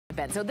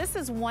event. So this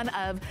is one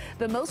of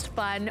the most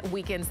fun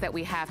weekends that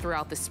we have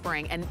throughout the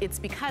spring, and it's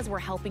because we're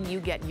helping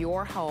you get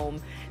your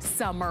home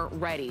summer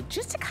ready,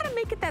 just to kind of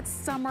make it that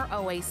summer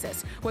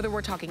oasis, whether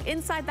we're talking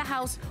inside the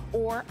house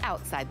or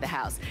outside the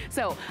house.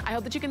 So I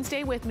hope that you can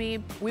stay with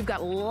me. We've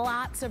got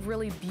lots of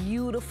really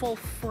beautiful,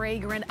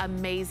 fragrant,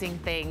 amazing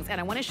things,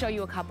 and I want to show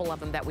you a couple of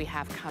them that we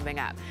have coming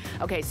up.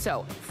 Okay,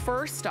 so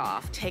first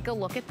off, take a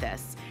look at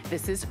this.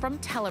 This is from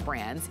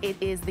Telebrands. It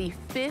is the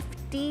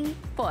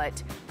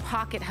 50-foot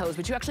pocket hose,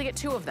 but you actually get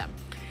 2 of them.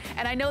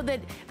 And I know that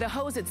the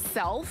hose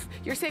itself,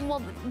 you're saying,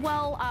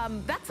 well,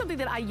 that's something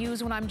that I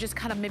use when I'm just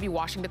kind of maybe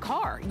washing the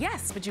car.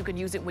 Yes, but you can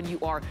use it when you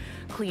are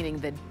cleaning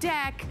the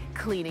deck,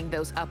 cleaning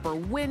those upper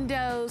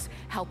windows,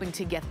 helping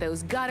to get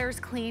those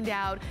gutters cleaned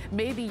out.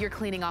 Maybe you're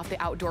cleaning off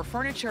the outdoor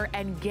furniture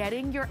and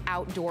getting your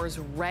outdoors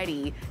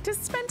ready to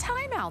spend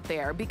time out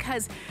there,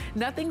 because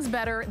nothing's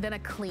better than a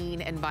clean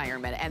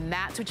environment. And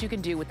that's what you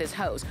can do with this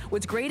hose.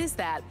 What's great is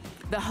that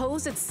the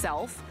hose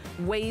itself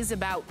weighs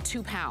about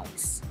 2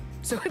 pounds.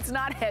 So it's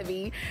not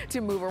heavy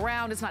to move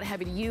around, it's not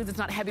heavy to use, it's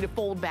not heavy to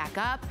fold back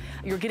up.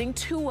 You're getting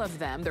 2 of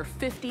them, they're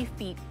 50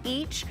 feet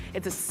each.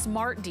 It's a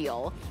smart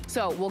deal.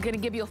 So we're gonna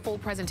give you a full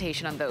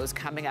presentation on those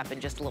coming up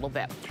in just a little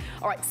bit.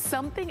 All right,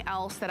 something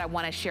else that I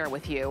wanna share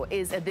with you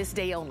is this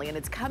day only, and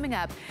it's coming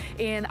up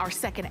in our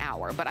 2nd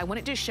hour, but I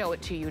wanted to show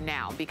it to you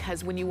now,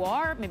 because when you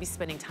are maybe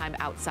spending time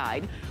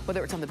outside,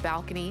 whether it's on the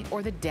balcony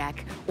or the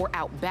deck or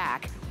out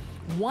back,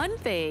 one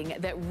thing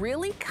that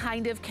really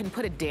kind of can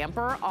put a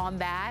damper on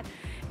that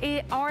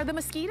are the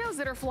mosquitoes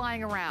that are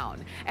flying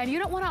around. And you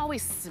don't want to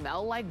always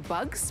smell like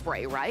bug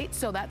spray, right?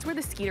 So that's where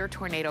the Skeeter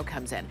Tornado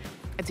comes in.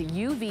 It's a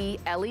UV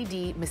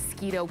LED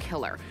mosquito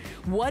killer.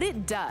 What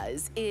it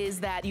does is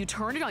that you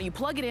turn it on, you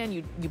plug it in,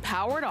 you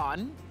power it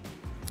on.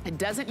 It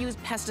doesn't use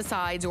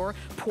pesticides or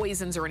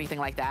poisons or anything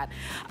like that,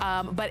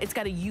 but it's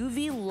got a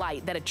UV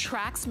light that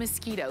attracts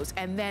mosquitoes,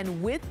 and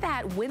then with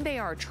that, when they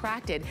are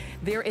attracted,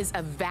 there is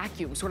a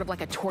vacuum, sort of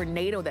like a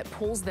tornado, that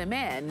pulls them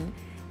in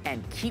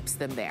and keeps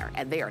them there,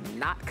 and they are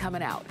not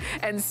coming out.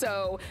 And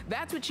so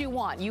that's what you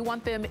want. You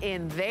want them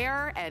in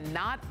there and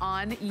not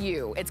on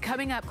you. It's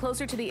coming up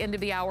closer to the end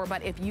of the hour,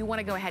 but if you want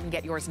to go ahead and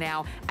get yours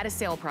now at a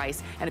sale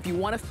price, and if you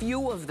want a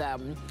few of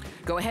them,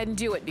 go ahead and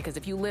do it, because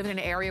if you live in an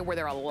area where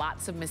there are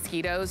lots of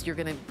mosquitoes, you're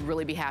gonna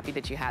really be happy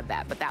that you had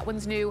that. But that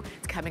one's new,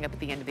 it's coming up at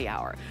the end of the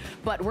hour.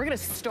 But we're gonna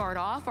start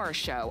off our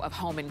show of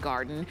Home and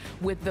Garden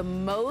with the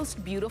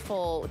most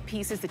beautiful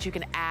pieces that you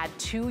can add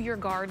to your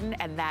garden,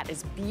 and that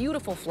is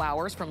beautiful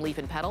flowers from Leaf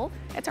and Petal.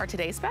 It's our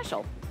today's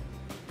special.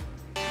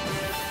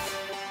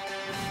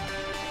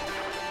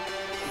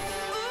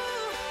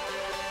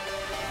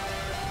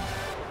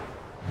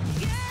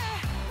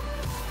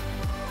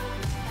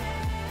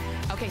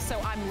 Okay, so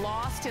I'm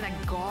lost in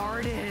a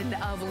garden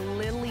of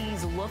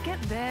lilies. Look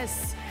at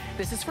this.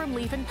 This is from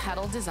Leaf and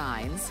Petal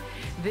Designs.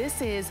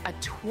 This is a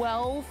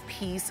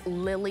 12-piece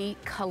lily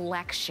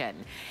collection.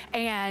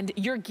 And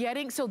you're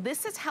getting, so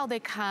this is how they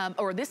come,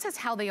 or this is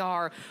how they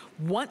are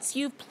once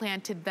you've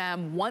planted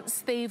them,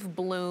 once they've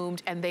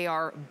bloomed, and they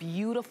are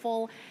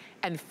beautiful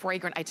and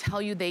fragrant. I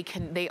tell you,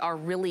 they are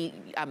really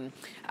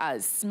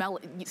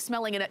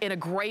smelling in a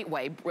great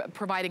way,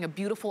 providing a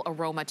beautiful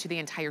aroma to the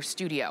entire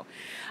studio.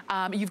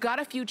 You've got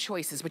a few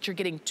choices, but you're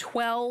getting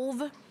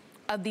 12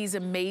 of these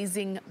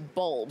amazing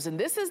bulbs. And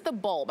this is the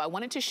bulb. I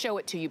wanted to show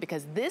it to you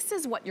because this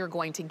is what you're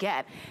going to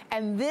get,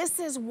 and this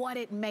is what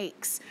it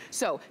makes.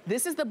 So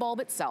this is the bulb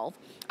itself.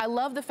 I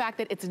love the fact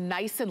that it's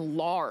nice and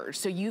large.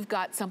 So you've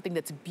got something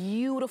that's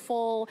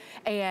beautiful,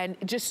 and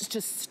just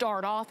to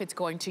start off, it's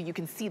going to, you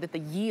can see that the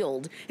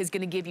yield is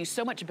gonna give you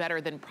so much better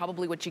than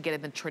probably what you get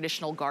in the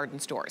traditional garden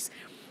stores.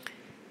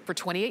 For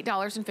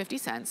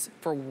 $28.50,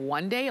 for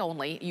one day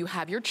only, you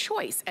have your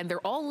choice, and they're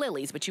all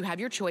lilies, but you have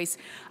your choice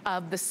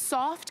of the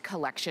soft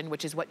collection,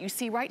 which is what you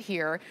see right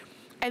here.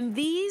 And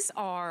these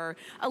are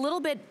a little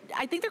bit,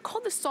 I think they're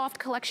called the soft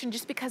collection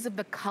just because of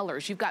the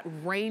colors. You've got a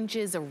range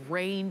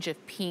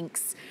of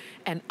pinks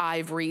and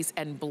ivories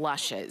and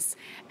blushes.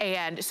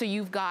 And so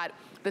you've got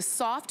the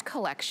soft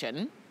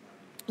collection.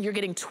 You're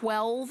getting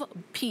 12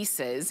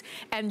 pieces,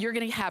 and you're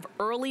gonna have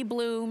early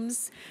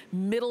blooms,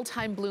 middle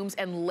time blooms,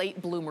 and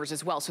late bloomers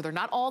as well. So they're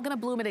not all gonna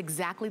bloom at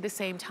exactly the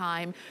same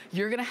time.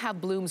 You're gonna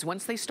have blooms,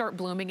 once they start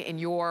blooming in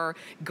your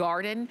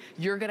garden,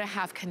 you're gonna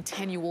have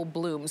continual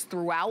blooms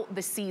throughout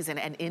the season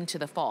and into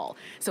the fall.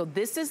 So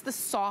this is the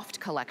soft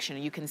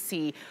collection. You can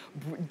see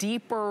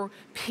deeper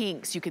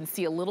pinks, you can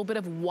see a little bit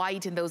of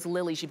white in those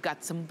lilies, you've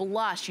got some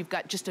blush, you've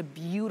got just a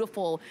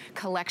beautiful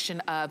collection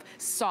of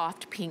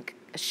soft pink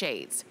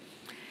shades.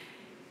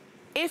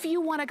 If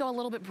you wanna go a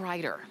little bit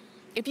brighter,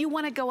 if you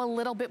wanna go a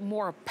little bit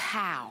more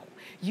pow,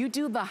 you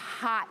do the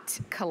hot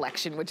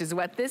collection, which is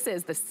what this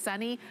is, the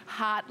Sunny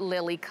Hot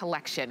Lily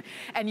collection.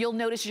 And you'll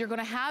notice you're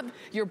gonna have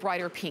your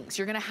brighter pinks.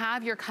 You're gonna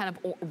have your kind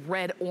of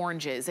red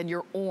oranges and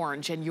your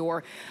orange and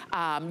your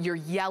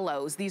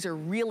yellows. These are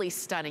really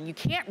stunning. You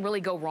can't really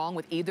go wrong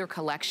with either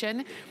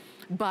collection,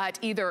 but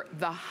either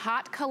the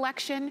hot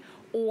collection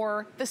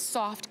or the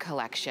soft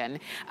collection.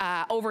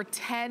 Over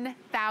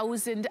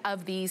 10,000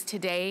 of these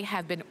today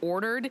have been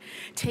ordered.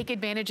 Take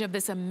advantage of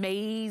this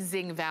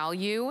amazing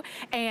value,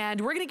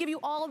 and we're gonna give you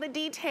all of the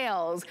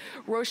details.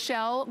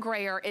 Rochelle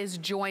Grayer is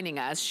joining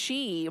us.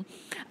 She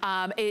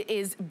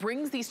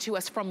brings these to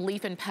us from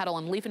Leaf and Petal,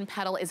 and Leaf and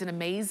Petal is an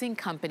amazing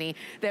company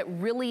that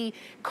really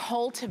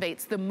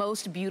cultivates the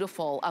most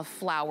beautiful of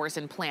flowers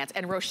and plants.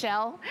 And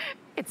Rochelle,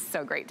 it's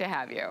so great to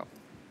have you.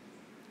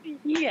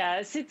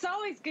 Yes, it's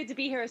always good to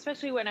be here,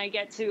 especially when I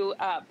get to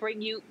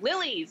bring you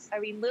lilies. I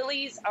mean,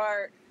 lilies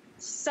are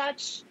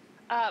such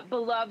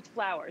beloved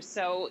flowers.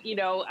 So, you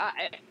know,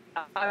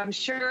 I'm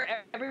sure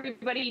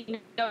everybody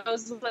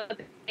knows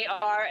what they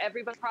are.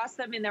 Everybody across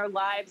them in their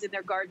lives, in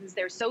their gardens.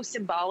 They're so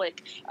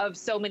symbolic of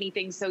so many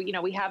things. So, you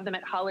know, we have them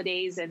at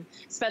holidays and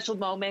special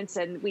moments,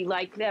 and we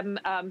like them,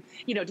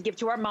 you know, to give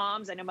to our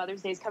moms. I know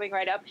Mother's Day is coming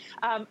right up.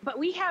 But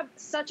we have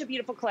such a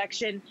beautiful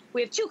collection.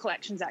 We have 2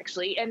 collections,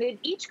 actually. And in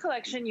each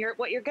collection,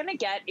 what you're going to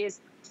get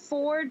is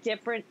 4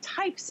 different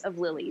types of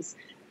lilies.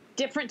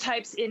 Different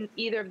types in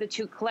either of the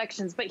 2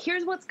 collections. But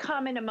here's what's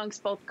common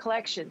amongst both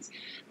collections.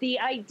 The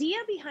idea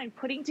behind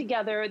putting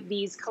together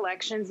these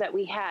collections that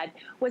we had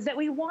was that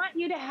we want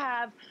you to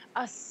have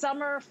a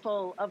summer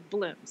full of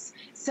blooms.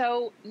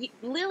 So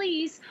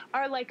lilies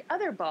are like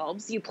other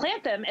bulbs. You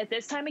plant them at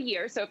this time of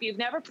year. So if you've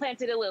never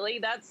planted a lily,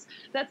 that's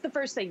the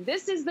first thing.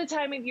 This is the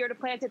time of year to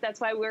plant it.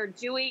 That's why we're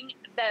doing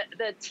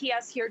the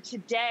TS here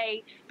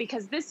today,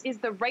 because this is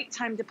the right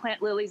time to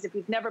plant lilies if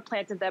you've never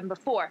planted them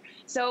before.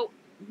 So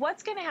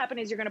what's going to happen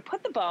is you're going to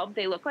put the bulb,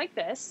 they look like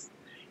this.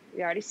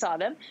 You already saw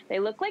them. They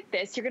look like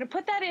this. You're going to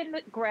put that in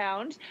the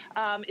ground.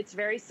 It's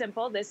very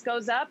simple. This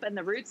goes up and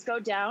the roots go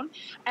down.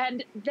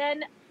 And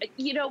then,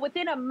 you know,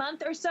 within a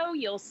month or so,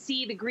 you'll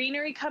see the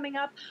greenery coming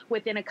up.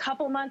 Within a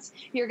couple months,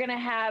 you're going to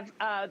have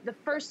the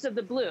first of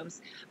the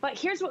blooms. But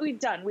here's what we've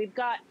done. We've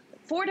got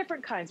 4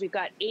 different kinds. We've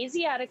got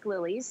Asiatic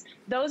lilies.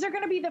 Those are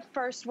going to be the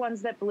first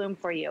ones that bloom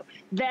for you.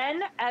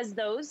 Then as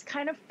those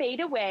kind of fade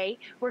away,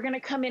 we're going to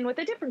come in with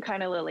a different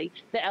kind of lily,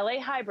 the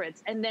LA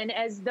hybrids. And then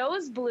as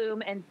those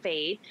bloom and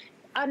fade,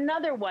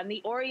 another one,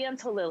 the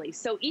Oriental lily.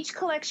 So each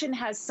collection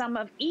has some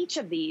of each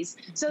of these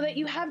so that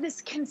you have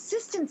this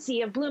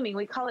consistency of blooming.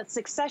 We call it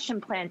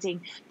succession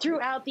planting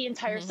throughout the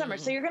entire summer.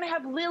 So you're going to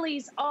have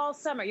lilies all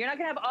summer. You're not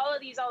going to have all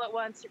of these all at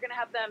once. You're going to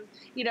have them,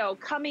 you know,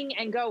 coming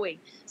and going.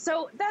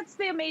 So that's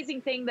the amazing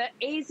thing. The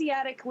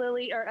Asiatic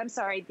lily, or I'm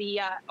sorry,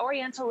 the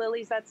Oriental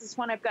lilies, that's this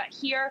one I've got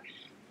here.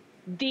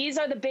 These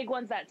are the big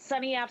ones, that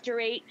sunny after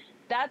 8.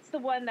 That's the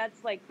one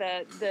that's like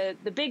the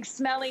big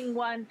smelling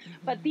one.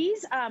 But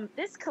these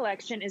this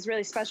collection is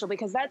really special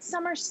because that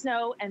Summer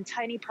Snow and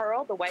Tiny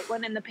Pearl, the white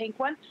one and the pink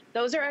one,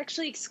 those are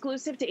actually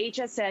exclusive to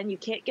HSN. You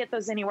can't get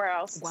those anywhere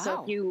else. Wow.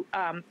 So if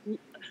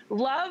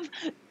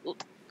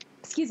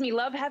you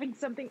love having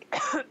something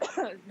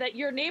that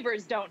your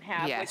neighbors don't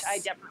have, yes, which I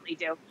definitely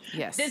do.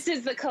 Yes. This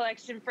is the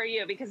collection for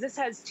you because this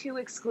has 2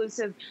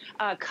 exclusive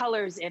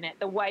colors in it,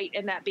 the white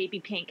and that baby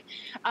pink.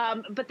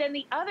 But then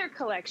the other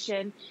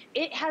collection,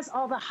 it has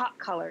all the hot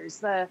colors,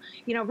 the,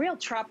 you know, real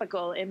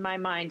tropical in my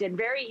mind and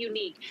very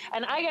unique.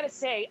 And I got to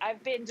say,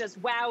 I've been just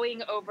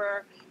wowing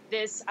over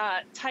this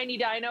Tiny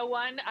Dino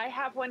one. I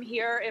have one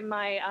here in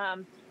my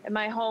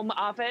home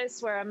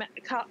office where I'm,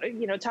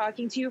 you know,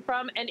 talking to you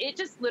from, and it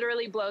just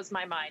literally blows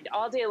my mind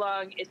all day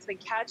long. It's been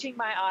catching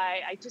my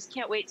eye. I just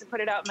can't wait to put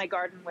it out in my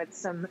garden with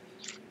some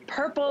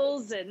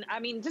purples, and I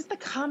mean, just the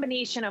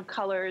combination of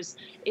colors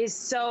is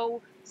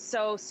so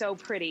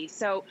pretty.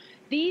 So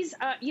these,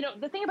 you know,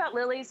 the thing about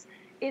lilies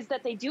is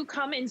that they do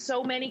come in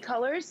so many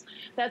colors.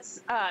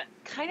 That's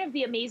kind of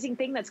the amazing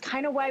thing. That's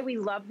kind of why we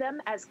love them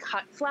as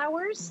cut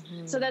flowers.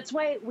 So that's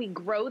why we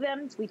grow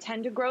them. We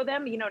tend to grow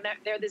them. You know,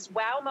 they're this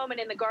wow moment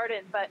in the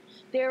garden, but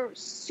they're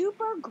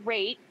super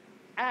great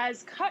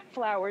as cut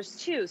flowers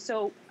too.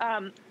 So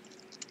I'm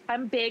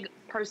big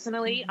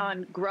personally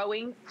on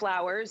growing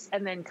flowers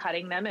and then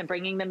cutting them and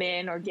bringing them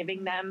in or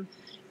giving them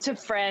to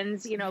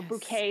friends, you know,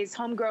 bouquets,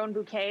 homegrown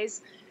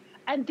bouquets.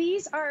 And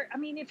these are, I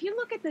mean, if you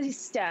look at these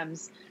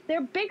stems,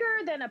 they're bigger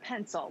than a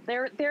pencil.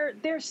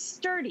 They're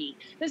sturdy.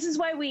 This is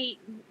why we,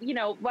 you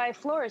know, why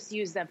florists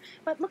use them.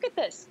 But look at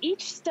this.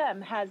 Each stem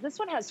has, this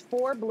one has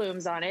 4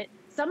 blooms on it.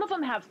 Some of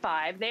them have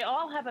 5. They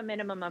all have a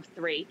minimum of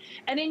 3.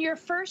 And in your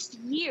first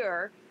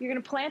year, you're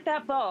going to plant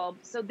that bulb.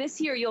 So this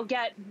year you'll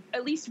get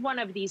at least one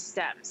of these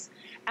stems.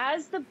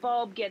 As the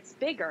bulb gets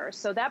bigger,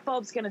 so that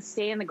bulb's going to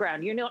stay in the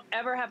ground. You don't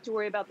ever have to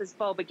worry about this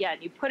bulb again.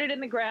 You put it in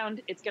the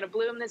ground, it's going to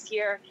bloom this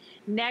year.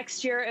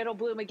 Next year, it'll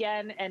bloom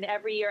again, and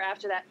every year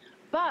after that.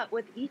 But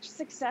with each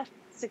successive,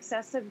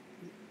 is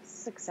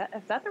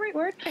that the right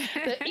word?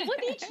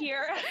 With each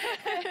year,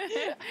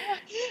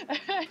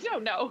 I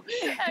don't know.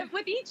 And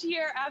with each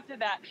year after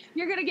that,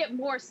 you're going to get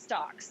more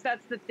stalks.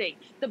 That's the thing.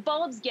 The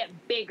bulbs get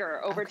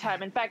bigger over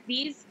time. In fact,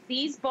 these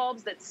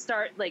bulbs that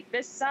start like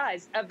this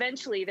size,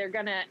 eventually they're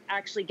going to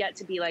actually get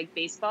to be like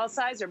baseball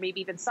size or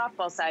maybe even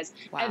softball size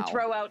and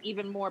throw out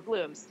even more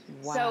blooms.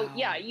 So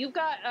yeah, you've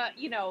got,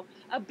 you know,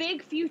 a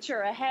big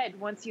future ahead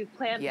once you've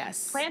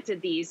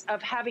planted these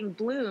of having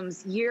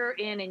blooms year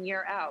in and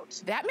year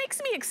out. That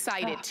makes me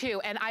excited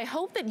too. And I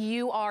hope that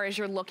you are as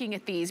you're looking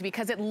at these,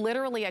 because it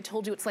literally, I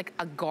told you, it's like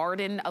a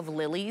garden of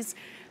lilies.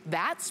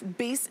 That's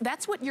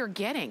what you're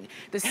getting.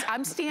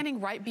 I'm standing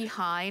right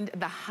behind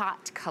the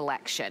hot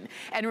collection.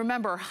 And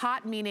remember,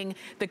 hot meaning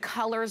the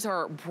colors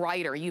are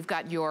brighter. You've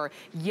got your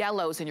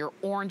yellows and your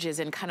oranges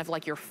and kind of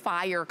like your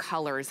fire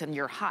colors and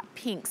your hot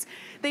pinks.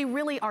 They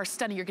really are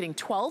stunning. You're getting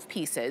 12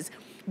 pieces.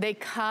 They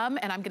come,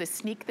 and I'm gonna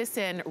sneak this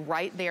in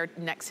right there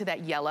next to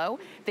that yellow.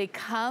 They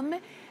come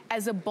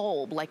as a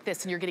bulb like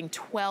this, and you're getting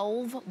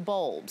 12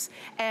 bulbs.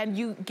 And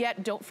you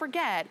get, don't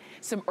forget,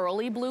 some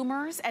early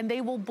bloomers, and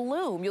they will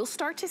bloom. You'll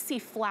start to see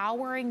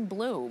flowering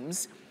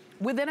blooms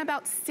within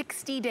about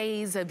 60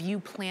 days of you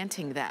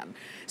planting them.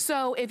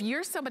 So if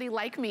you're somebody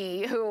like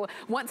me who,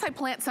 once I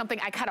plant something,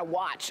 I kind of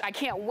watch, I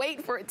can't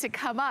wait for it to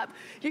come up,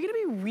 you're gonna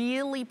be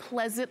really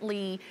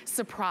pleasantly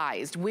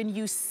surprised when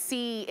you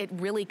see it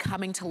really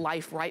coming to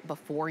life right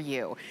before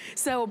you.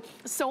 So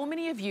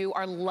many of you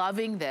are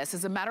loving this.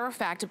 As a matter of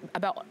fact,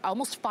 about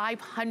almost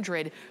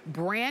 500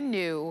 brand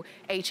new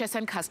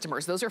HSN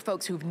customers. Those are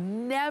folks who've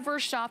never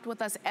shopped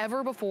with us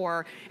ever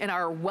before in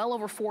our well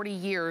over 40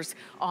 years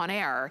on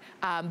air.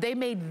 They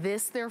made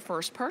this their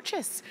first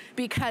purchase,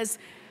 because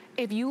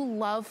if you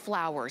love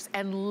flowers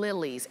and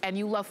lilies and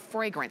you love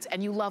fragrance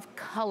and you love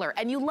color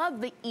and you love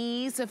the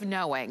ease of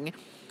knowing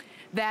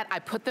that I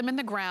put them in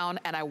the ground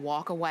and I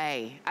walk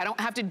away. I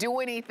don't have to do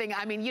anything.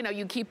 I mean, you know,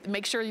 you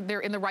make sure they're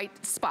in the right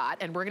spot,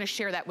 and we're gonna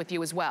share that with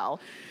you as well.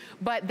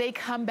 But they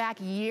come back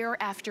year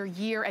after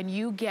year, and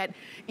you get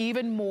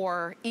even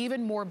more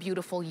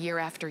beautiful year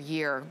after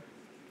year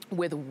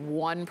with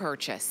one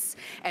purchase,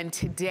 and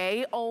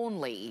today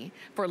only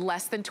for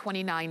less than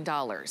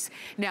 $29.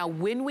 Now,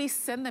 when we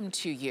send them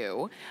to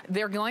you,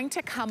 they're going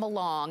to come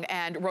along,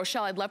 and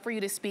Rochelle, I'd love for you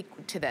to speak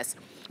to this,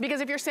 because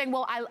if you're saying,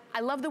 well,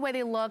 I love the way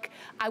they look,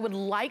 I would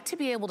like to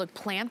be able to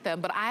plant them,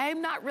 but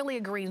I'm not really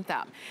a green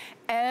thumb.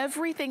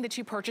 Everything that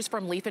you purchase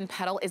from Leaf and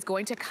Petal is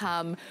going to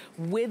come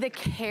with a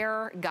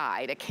care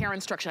guide, a care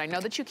instruction. I know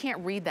that you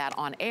can't read that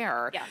on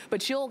air,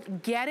 but you'll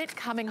get it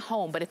coming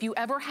home. But if you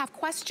ever have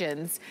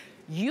questions,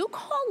 you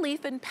call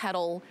Leaf and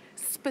Petal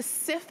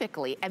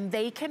specifically, and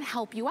they can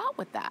help you out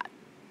with that.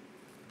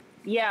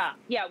 Yeah,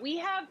 we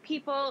have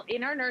people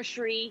in our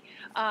nursery,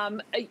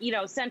 you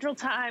know, Central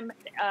Time,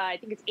 I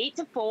think it's 8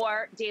 to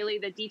 4 daily.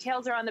 The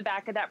details are on the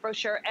back of that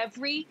brochure.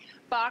 Every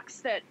box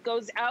that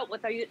goes out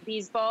with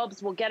these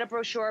bulbs will get a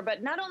brochure,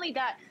 but not only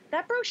that,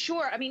 that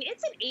brochure, I mean,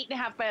 it's an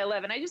 8.5 by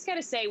 11. I just got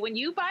to say, when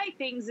you buy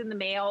things in the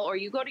mail or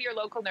you go to your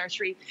local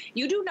nursery,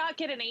 you do not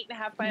get an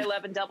 8.5 by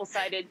 11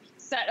 double-sided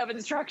set of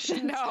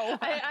instructions. No.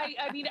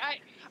 I mean,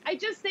 I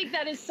just think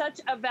that is such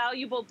a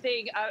valuable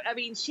thing. I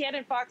mean,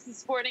 Shannon Fox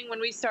this morning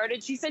when we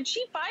started, she said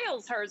she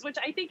files hers, which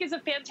I think is a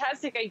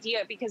fantastic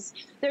idea, because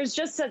there's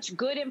just such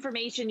good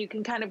information. You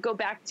can kind of go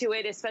back to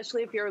it,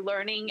 especially if you're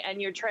learning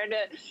and you're trying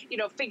to, you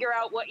know, figure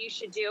out what you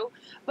should do.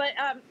 But,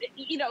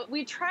 you know,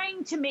 we're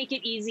trying to make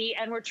it easy,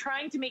 and we're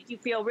trying to make you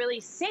feel really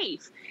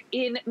safe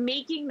in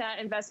making that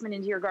investment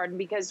into your garden,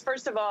 because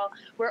first of all,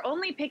 we're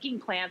only picking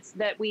plants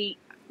that we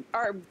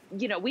are,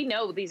 you know, we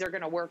know these are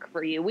going to work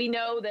for you. We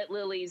know that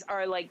lilies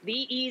are like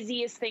the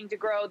easiest thing to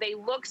grow. They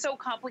look so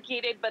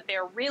complicated, but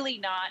they're really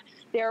not.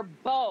 They're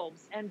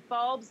bulbs, and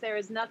bulbs, there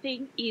is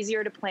nothing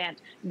easier to plant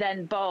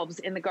than bulbs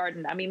in the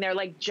garden. I mean, they're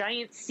like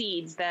giant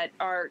seeds that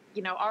are,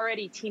 you know,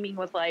 already teeming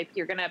with life.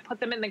 You're going to put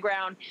them in the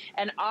ground,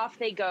 and off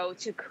they go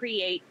to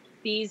create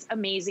these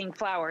amazing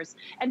flowers.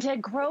 And to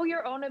grow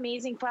your own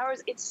amazing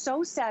flowers, it's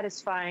so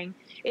satisfying.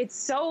 It's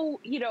so,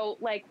 you know,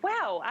 like,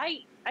 wow,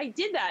 I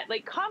did that,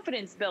 like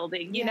confidence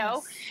building, you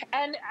know,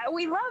 and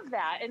we love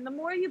that. And the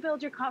more you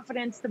build your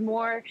confidence, the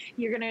more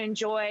you're going to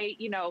enjoy,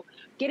 you know,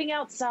 getting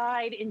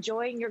outside,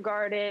 enjoying your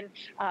garden,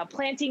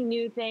 planting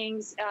new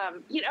things,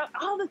 you know,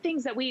 all the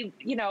things that we,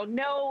 you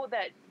know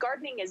that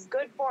gardening is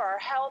good for our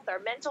health, our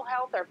mental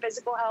health, our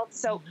physical health.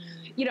 So,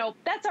 you know,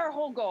 that's our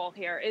whole goal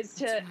here, is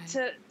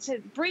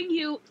to bring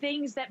you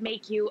things that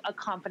make you a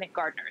confident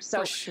gardener. So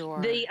for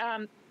sure. The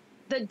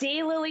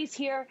daylilies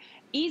here,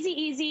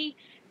 easy.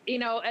 You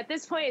know, at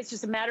this point, it's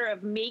just a matter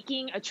of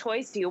making a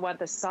choice. Do you want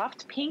the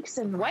soft pinks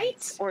and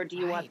whites, or do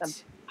you want the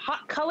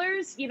hot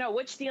colors? You know,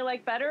 which do you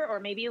like better, or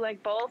maybe you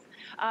like both?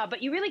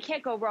 But you really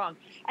can't go wrong.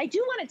 I do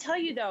want to tell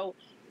you, though,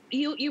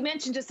 you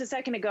mentioned just a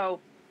second ago,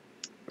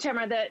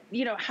 Tamara, that,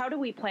 you know, how do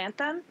we plant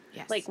them?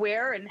 Yes. Like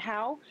where and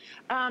how?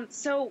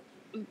 So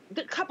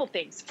the couple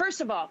things.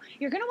 First of all,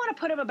 you're going to want to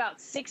put them about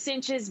 6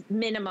 inches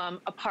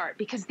minimum apart,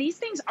 because these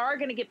things are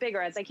going to get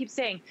bigger. As I keep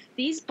saying,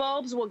 these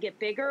bulbs will get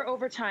bigger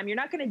over time. You're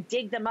not going to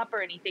dig them up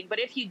or anything, but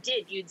if you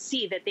did, you'd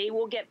see that they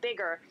will get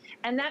bigger.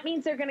 And that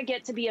means they're going to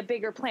get to be a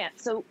bigger plant.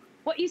 So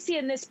what you see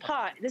in this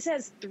pot, this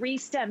has 3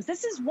 stems.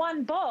 This is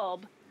one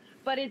bulb,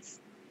 but it's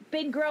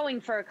been growing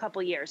for a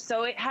couple years.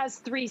 So it has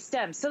 3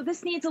 stems. So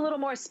this needs a little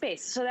more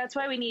space. So that's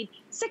why we need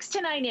 6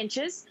 to 9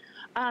 inches.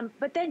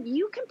 But then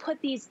you can put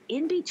these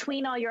in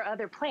between all your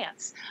other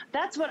plants.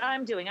 That's what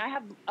I'm doing. I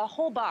have a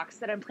whole box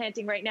that I'm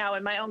planting right now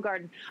in my own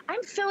garden.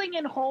 I'm filling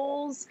in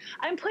holes.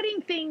 I'm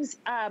putting things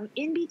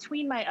in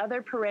between my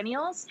other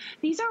perennials.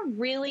 These are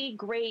really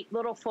great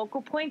little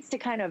focal points to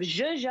kind of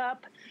zhuzh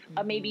up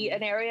maybe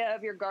an area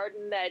of your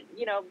garden that,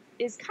 you know,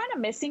 is kind of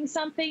missing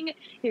something.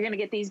 You're going to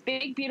get these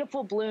big,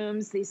 beautiful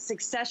blooms, these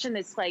succession.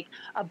 It's like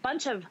a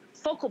bunch of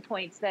focal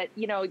points that,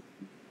 you know,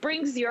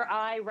 brings your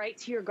eye right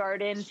to your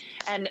garden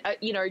and,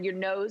 you know, your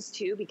nose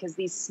too, because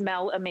these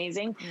smell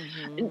amazing.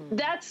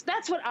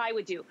 That's what I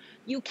would do.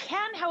 You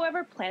can,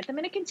 however, plant them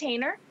in a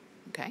container.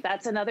 Okay.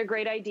 That's another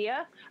great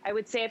idea. I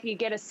would say if you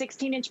get a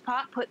 16-inch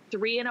pot, put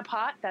 3 in a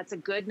pot. That's a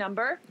good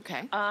number.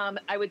 Okay.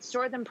 I would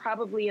store them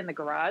probably in the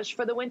garage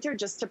for the winter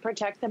just to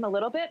protect them a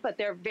little bit, but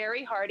they're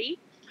very hardy.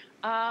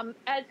 And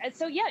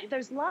so, yeah,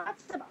 there's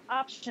lots of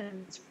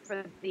options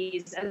for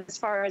these as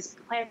far as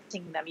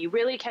planting them. You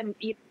really can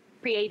be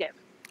creative.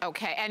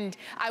 Okay, and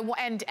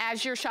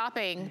as you're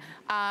shopping,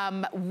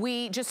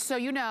 we, just so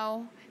you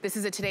know, this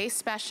is a today's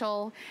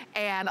special,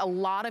 and a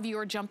lot of you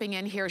are jumping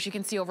in here. As you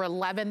can see, over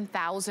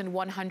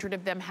 11,100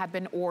 of them have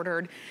been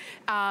ordered,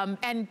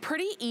 and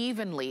pretty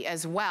evenly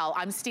as well.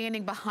 I'm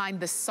standing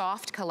behind the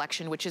soft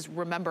collection, which is,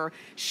 remember,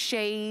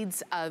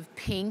 shades of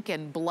pink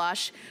and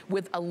blush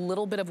with a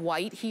little bit of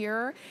white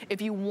here.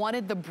 If you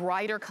wanted the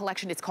brighter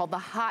collection, it's called the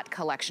hot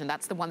collection.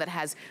 That's the one that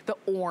has the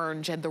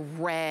orange and the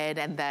red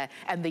and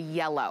the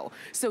yellow.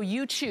 So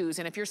you choose,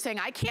 and if you're saying,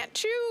 I can't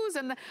choose,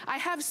 and I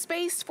have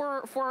space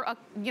for a,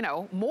 you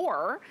know,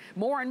 more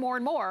and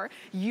more,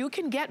 you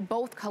can get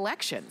both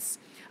collections.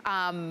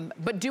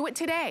 But do it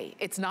today.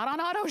 It's not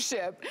on auto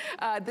ship.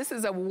 This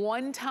is a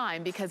one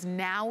time, because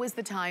now is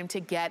the time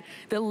to get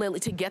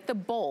the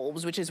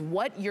bulbs, which is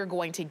what you're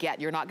going to get.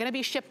 You're not going to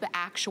be shipped the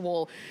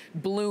actual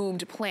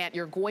bloomed plant.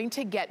 You're going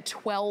to get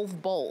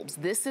 12 bulbs.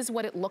 This is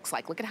what it looks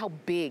like. Look at how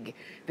big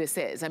this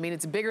is. I mean,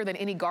 it's bigger than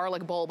any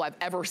garlic bulb I've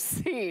ever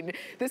seen.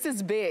 This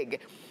is big.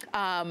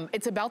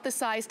 It's about the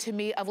size to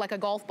me of like a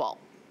golf ball.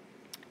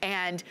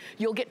 And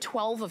you'll get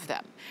 12 of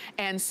them.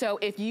 And so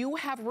if you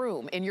have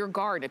room in your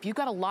garden, if you've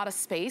got a lot of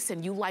space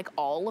and you like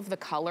all of the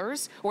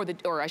colors,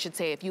 or I should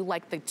say, if you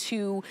like the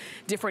 2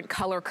 different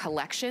color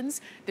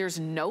collections, there's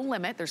no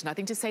limit. There's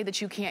nothing to say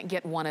that you can't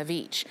get one of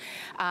each.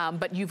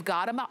 But you've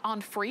got them on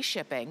free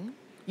shipping.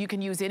 You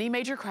can use any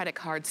major credit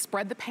card,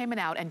 spread the payment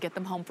out, and get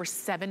them home for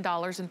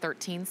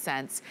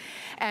 $7.13.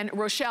 And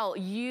Rochelle,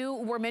 you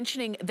were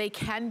mentioning they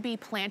can be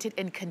planted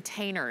in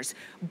containers,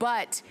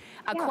 but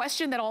a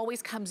question that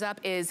always comes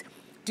up is,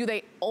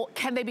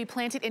 can they be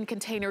planted in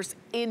containers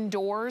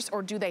indoors,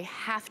 or do they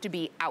have to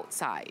be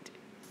outside?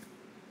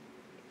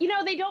 You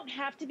know, they don't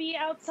have to be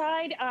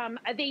outside.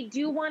 They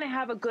do want to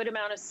have a good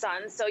amount of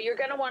sun. So you're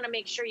going to want to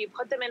make sure you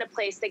put them in a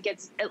place that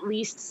gets at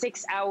least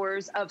 6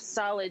 hours of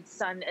solid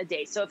sun a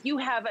day. So if you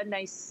have a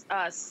nice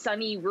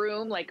sunny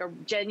room, like a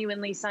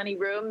genuinely sunny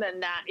room, then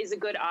that is a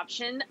good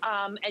option.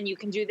 And you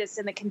can do this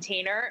in a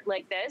container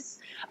like this.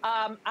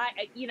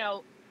 You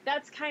know,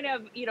 that's kind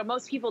of, you know,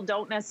 most people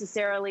don't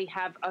necessarily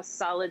have a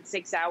solid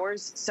 6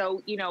 hours.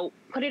 So, you know,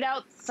 put it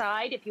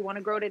outside. If you want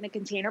to grow it in a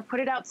container, put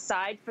it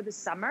outside for the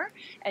summer,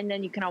 and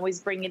then you can always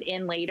bring it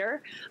in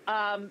later.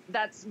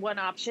 That's one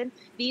option.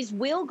 These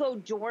will go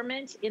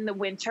dormant in the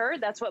winter.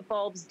 That's what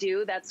bulbs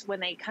do. That's when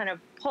they kind of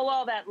pull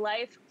all that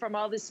life from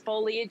all this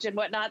foliage and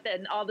whatnot,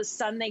 and all the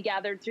sun they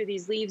gathered through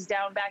these leaves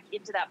down back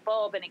into that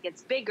bulb, and it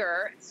gets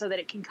bigger so that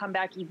it can come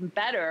back even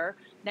better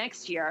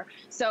next year.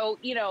 So,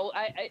 you know,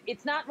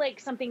 it's not like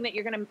something that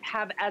you're going to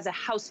have as a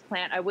house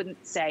plant, I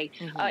wouldn't say,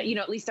 you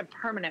know, at least a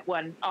permanent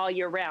one all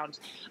year round.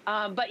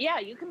 But yeah,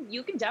 you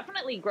can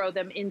definitely grow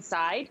them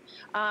inside.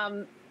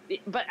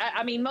 But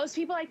I mean, most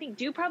people, I think,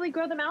 do probably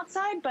grow them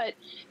outside, but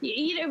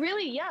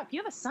really, yeah, if you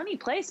have a sunny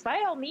place,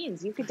 by all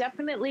means, you could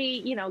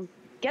definitely, you know,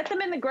 get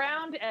them in the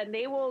ground, and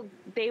they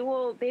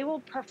will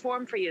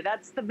perform for you.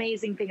 That's the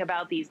amazing thing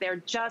about these.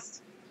 They're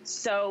just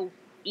so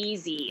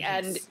easy.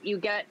 Yes. And you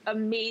get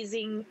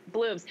amazing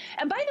blooms.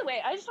 And by the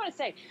way, I just want to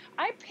say,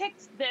 I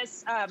picked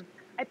this, I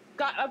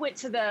went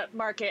to the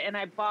market and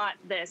I bought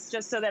this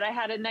just so that I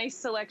had a nice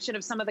selection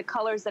of some of the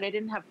colors that I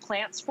didn't have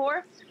plants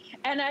for.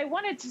 And I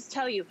wanted to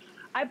tell you,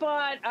 I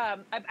bought, I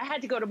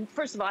had to go to,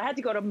 first of all, I had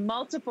to go to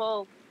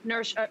multiple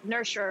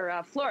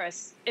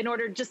florists in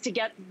order just to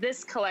get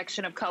this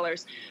collection of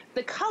colors.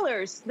 The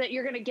colors that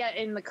you're going to get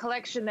in the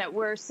collection that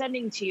we're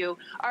sending to you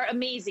are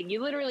amazing.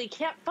 You literally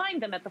can't find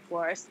them at the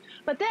florist.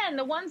 But then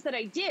the ones that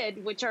I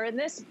did, which are in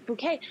this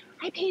bouquet,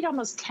 I paid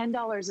almost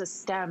 $10 a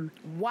stem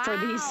for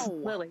these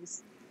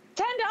lilies.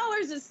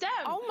 $10 a stem.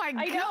 Oh my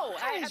gosh. I know.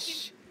 I mean,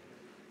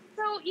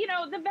 so, you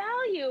know, the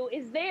value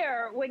is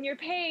there when you're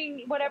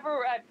paying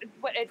whatever,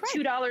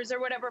 $2 or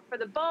whatever for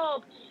the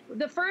bulb.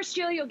 The first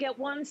year you'll get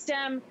 1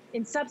 stem.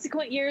 In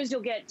subsequent years,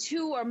 you'll get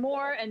 2 or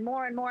more, and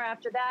more and more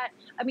after that.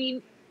 I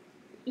mean,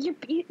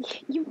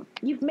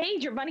 you've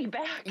made your money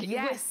back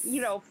Yes.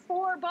 with,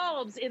 4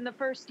 bulbs in the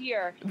first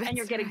year, and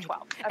you're getting right.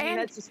 12. I mean,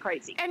 that's just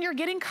crazy. And you're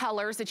getting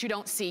colors that you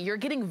don't see. You're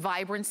getting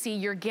vibrancy.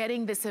 You're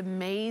getting this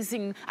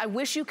amazing, I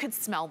wish you could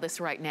smell this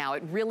right now.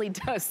 It really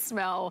does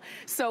smell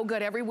so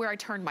good. Everywhere I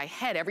turn my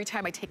head, every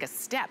time I take a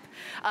step,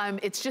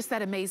 it's just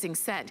that amazing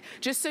scent.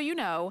 Just so you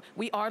know,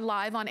 we are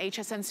live on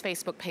HSN's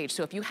Facebook page.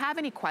 So if you have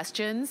any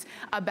questions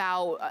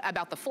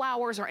about the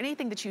flowers or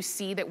anything that you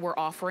see that we're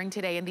offering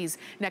today in these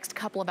next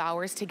couple of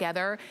hours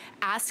together,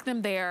 ask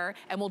them there,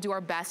 and we'll do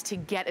our best to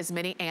get as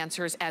many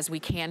answers as we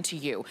can to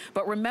you.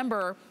 But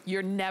remember,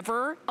 you're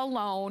never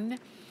alone.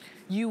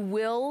 You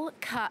will,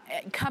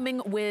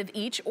 coming with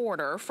each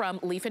order from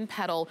Leaf and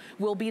Petal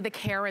will be the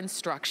care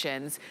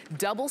instructions,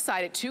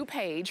 double-sided,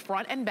 2-page,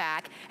 front and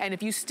back. And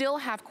if you still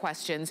have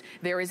questions,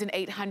 there is an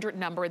 800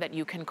 number that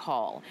you can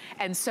call.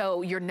 And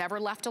so you're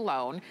never left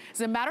alone. As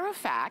a matter of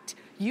fact,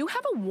 you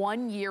have a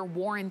 1-year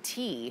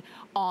warranty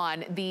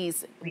on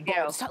these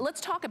bulbs. So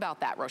let's talk about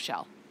that,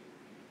 Rochelle.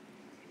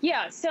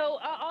 Yeah, so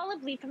all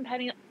of Leaf and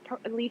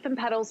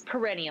Petal's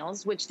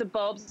perennials, which the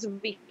bulbs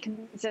would be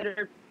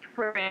considered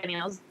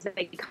perennials,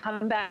 they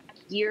come back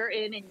year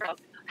in and year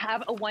out,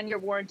 have a 1-year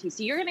warranty.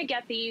 So you're going to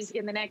get these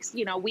in the next,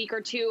 week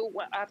or two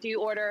after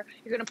you order.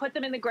 You're going to put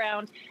them in the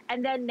ground,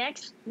 and then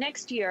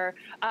next year,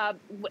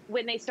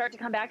 when they start to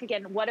come back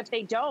again, what if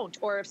they don't,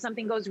 or if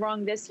something goes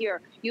wrong this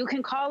year? You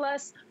can call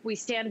us. We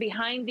stand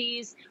behind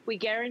these. We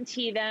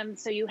guarantee them.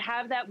 So you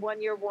have that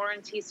 1-year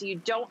warranty. So you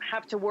don't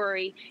have to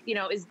worry.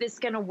 Is this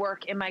going to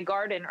work in my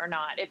garden or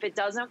not? If it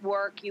doesn't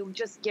work, you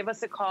just give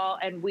us a call,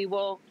 and we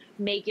will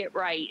make it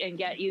right and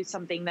get you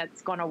something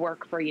that's going to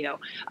work for you.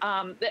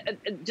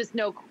 Just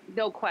no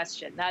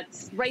question.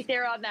 That's right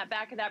there on that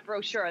back of that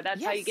brochure.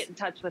 That's how you get in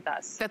touch with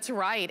us. That's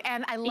right.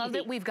 And I love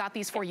that we've got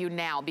these for you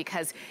now,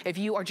 because if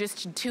you are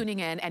just tuning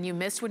in and you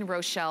missed when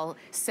Rochelle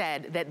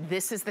said that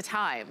this is the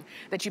time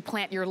that you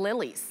plant your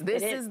lilies.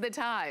 This is the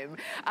time.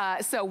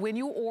 So when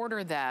you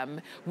order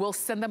them, we'll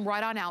send them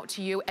right on out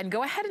to you, and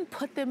go ahead and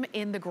put them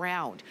in the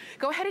ground.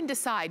 Go ahead and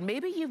decide.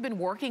 Maybe you've been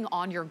working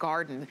on your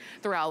garden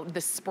throughout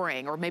the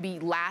spring, or maybe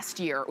last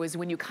year was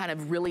when you kind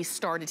of really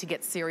started to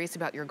get serious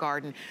about your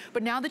garden.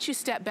 But now that you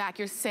step back,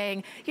 you're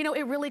saying,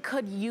 it really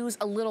could use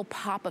a little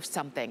pop of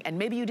something, and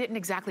maybe you didn't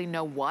exactly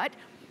know what.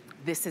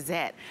 This is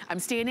it. I'm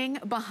standing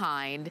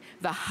behind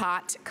the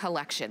Hot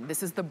collection.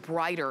 This is the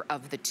brighter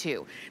of the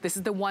two. This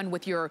is the one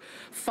with your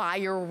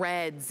fire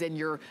reds and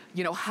your,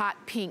 hot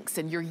pinks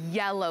and your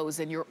yellows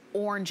and your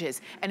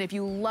oranges. And if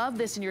you love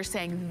this and you're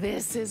saying,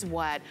 this is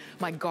what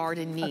my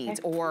garden needs,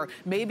 or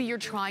maybe you're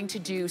trying to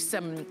do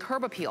some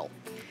curb appeal,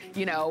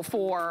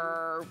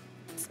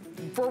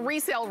 for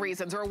resale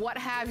reasons or what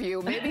have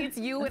you. Maybe it's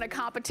you in a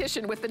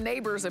competition with the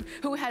neighbors of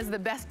who has the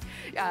best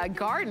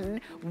garden.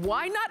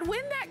 Why not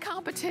win that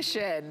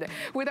competition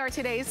with our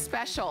today's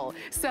special?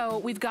 So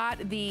we've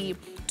got the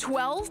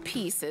 12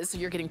 pieces, so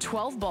you're getting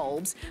 12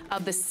 bulbs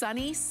of the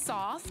Sunny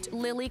Soft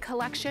Lily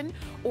collection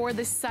or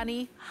the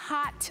Sunny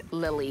Hot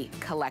Lily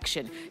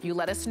collection. You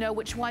let us know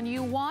which one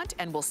you want,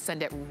 and we'll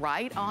send it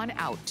right on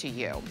out to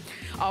you.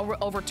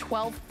 Over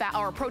 12,000,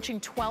 or approaching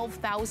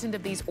 12,000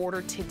 of these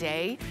ordered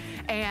today.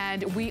 And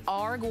we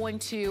are going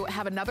to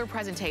have another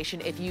presentation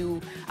if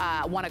you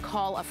want to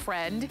call a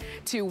friend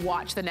to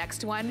watch the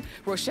next one.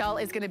 Rochelle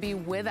is going to be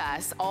with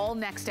us all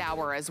next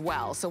hour as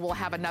well. So we'll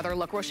have another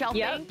look. Rochelle,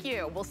 thank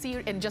you. We'll see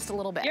you in just a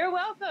little bit. You're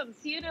welcome.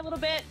 See you in a little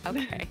bit.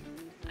 Okay.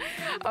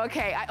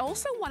 Okay, I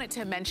also wanted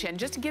to mention,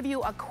 just to give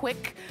you a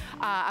quick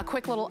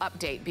little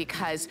update,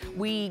 because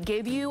we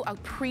gave you a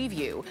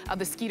preview of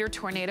the Skeeter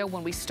tornado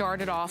when we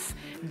started off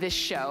this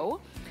show.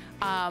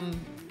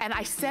 And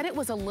I said it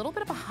was a little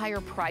bit of a higher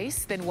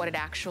price than what it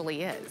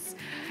actually is.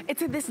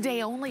 It's a this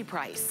day only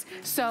price.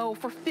 So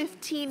for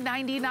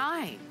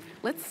 $15.99,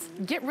 let's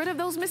get rid of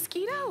those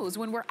mosquitoes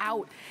when we're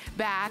out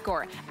back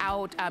or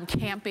out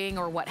camping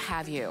or what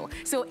have you.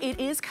 So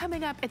it is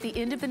coming up at the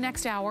end of the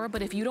next hour,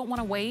 but if you don't want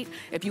to wait,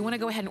 if you want to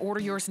go ahead and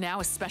order yours now,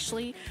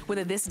 especially with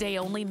a this day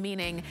only,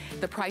 meaning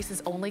the price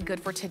is only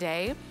good for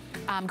today,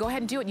 go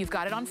ahead and do it. You've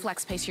got it on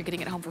FlexPay, so you're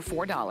getting it home for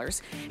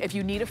 $4. If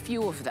you need a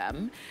few of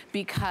them,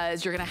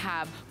 because you're going to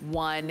have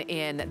one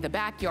in the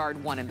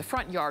backyard, one in the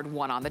front yard,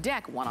 one on the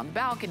deck, one on the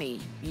balcony,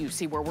 you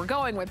see where we're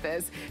going with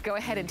this, go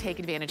ahead and take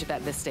advantage of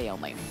that this day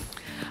only.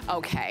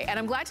 Okay, and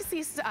I'm glad to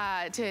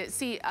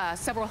see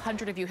several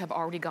hundred of you have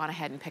already gone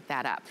ahead and picked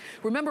that up.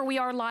 Remember, we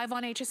are live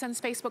on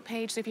HSN's Facebook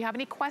page, so if you have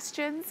any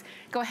questions,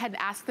 go ahead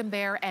and ask them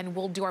there, and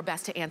we'll do our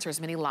best to answer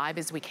as many live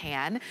as we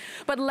can.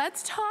 But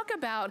let's talk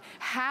about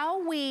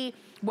how we,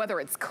 whether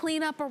it's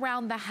clean up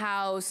around the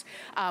house,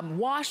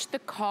 wash the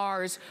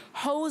cars,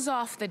 hose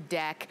off the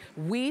deck,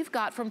 we've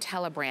got from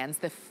Telebrands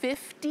the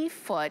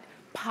 50-foot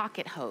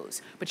pocket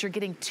hose, but you're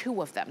getting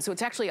 2 of them. So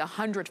it's actually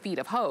 100 feet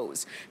of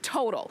hose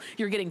total.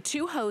 You're getting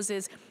 2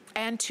 hoses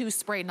and 2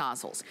 spray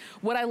nozzles.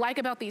 What I like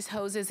about these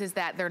hoses is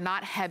that they're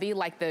not heavy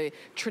like the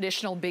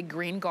traditional big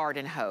green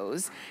garden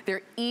hose.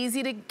 They're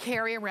easy to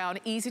carry around,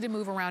 easy to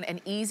move around,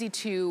 and easy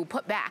to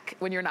put back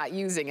when you're not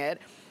using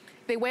it.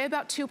 They weigh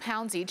about 2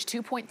 pounds each,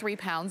 2.3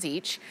 pounds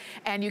each.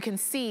 And you can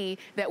see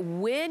that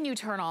when you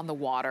turn on the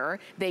water,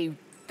 they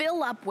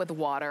fill up with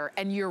water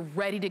and you're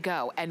ready to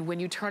go. And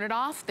when you turn it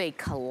off, they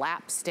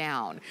collapse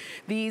down.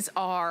 These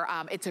are,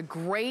 it's a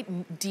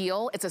great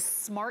deal. It's a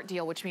smart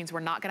deal, which means we're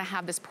not gonna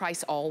have this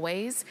price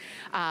always.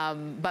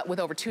 But with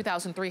over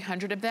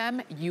 2,300 of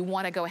them, you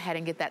wanna go ahead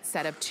and get that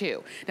set of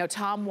 2. Now,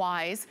 Tom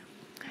Wise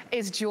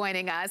is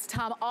joining us.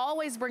 Tom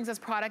always brings us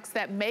products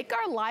that make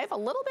our life a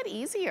little bit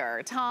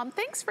easier. Tom,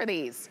 thanks for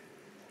these.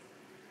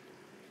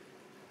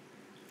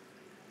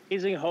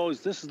 Amazing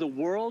hose. This is the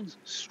world's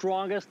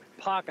strongest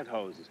pocket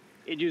hose.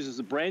 It uses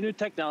a brand new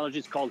technology.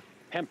 It's called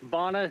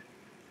hempbana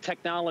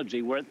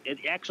technology, where it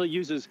actually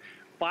uses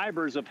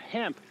fibers of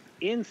hemp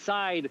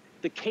inside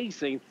the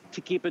casing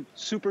to keep it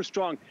super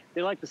strong.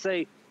 They like to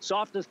say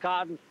soft as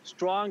cotton,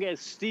 strong as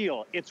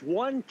steel. It's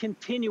one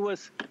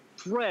continuous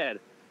thread,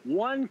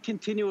 one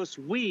continuous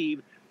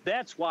weave.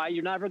 That's why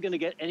you're never going to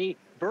get any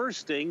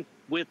bursting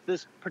with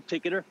this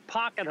particular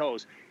pocket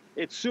hose.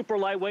 It's super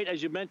lightweight,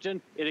 as you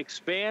mentioned. It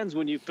expands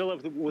when you fill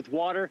it with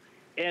water,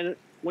 and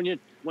when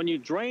you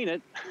drain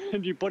it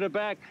and you put it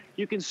back,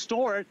 you can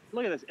store it.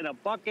 Look at this, in a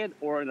bucket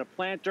or in a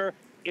planter.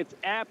 It's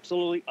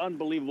absolutely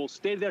unbelievable.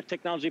 State-of-the-art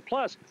technology.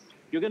 Plus,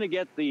 you're going to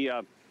get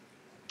the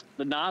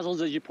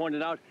nozzles, as you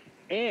pointed out,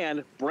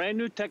 and brand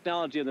new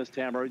technology in this,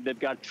 Tamara. They've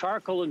got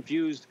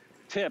charcoal-infused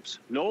tips,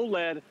 no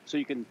lead, so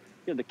you can.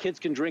 The kids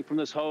can drink from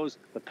this hose,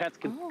 the pets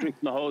can drink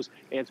from the hose,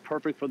 and it's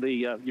perfect for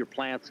the your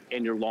plants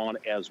and your lawn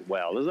as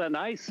well. Isn't that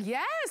nice?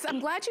 Yes, I'm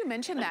glad you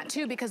mentioned that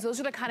too, because those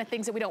are the kind of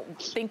things that we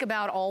don't think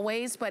about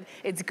always, but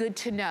it's good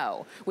to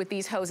know with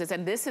these hoses.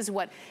 And this is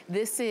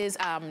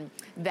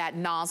that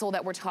nozzle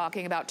that we're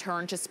talking about,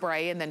 turn to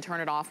spray and then turn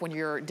it off when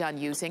you're done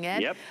using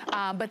it. Yep.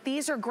 But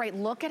these are great.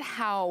 Look at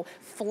how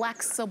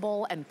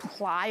flexible and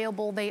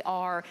pliable they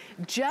are.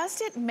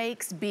 Just it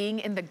makes being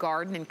in the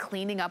garden and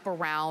cleaning up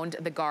around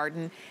the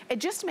garden, it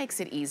just makes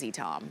it easy,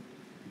 Tom.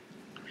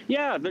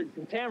 Yeah,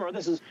 Tamara,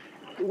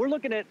 we're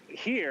looking at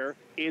here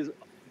is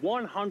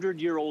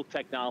 100-year-old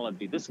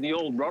technology. This is the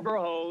old rubber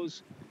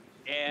hose,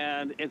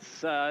 and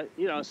it's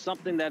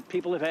something that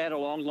people have had a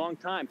long, long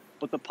time.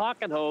 But the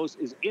pocket hose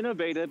is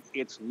innovative.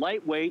 It's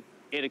lightweight.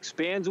 It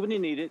expands when you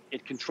need it.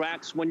 It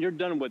contracts when you're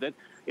done with it.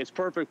 It's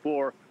perfect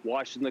for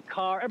washing the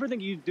car, everything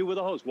you do with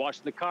a hose,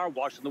 washing the car,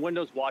 washing the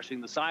windows,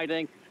 washing the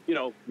siding,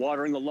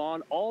 watering the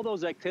lawn, all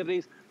those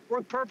activities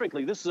work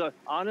perfectly. This is a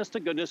honest to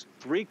goodness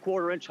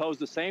 3/4-inch hose,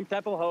 the same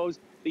type of hose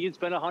that you'd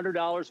spend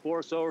 $100 for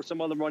or so, or some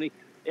other money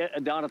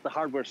down at the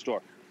hardware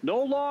store.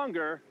 No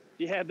longer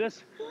do you have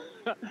this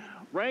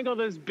wrangle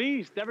this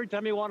beast every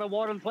time you want to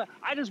water the plant.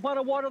 I just want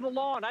to water the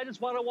lawn. I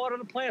just want to water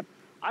the plant.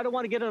 I don't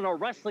want to get in a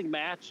wrestling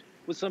match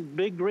with some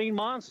big green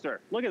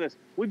monster. Look at this.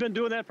 We've been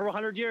doing that for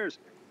 100 years.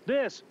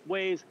 This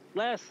weighs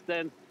less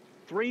than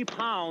 3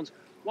 pounds.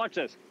 Watch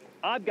this.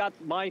 I've got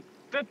my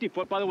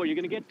 50-foot, by the way, you're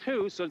going to get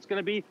 2, so it's going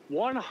to be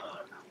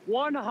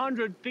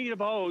 100 feet of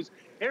hose.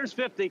 Here's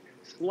 50,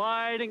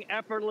 sliding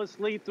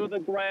effortlessly through the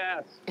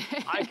grass.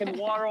 I can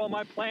water all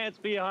my plants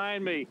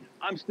behind me.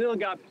 I'm still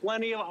got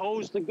plenty of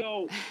hose to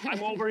go.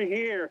 I'm over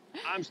here.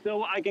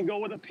 I can go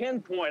with a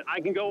pinpoint. I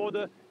can go with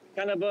a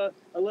kind of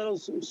a little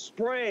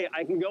spray.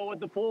 I can go with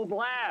the full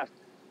blast.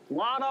 A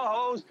lot of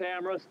hose,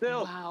 Tamara,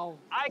 still. Wow.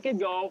 I could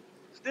go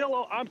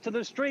still up to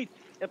the street.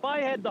 If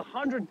I had the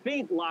 100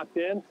 feet locked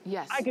in,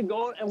 yes, I could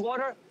go and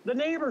water the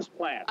neighbor's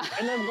plant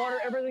and then water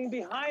everything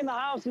behind the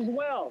house as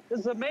well. This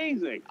is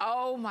amazing.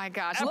 Oh my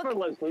gosh.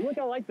 Effortlessly. Look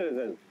how light this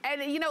is.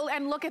 And,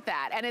 and look at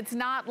that. And it's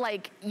not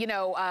like,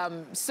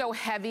 so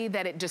heavy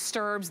that it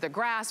disturbs the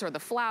grass or the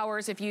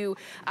flowers if you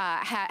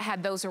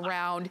had those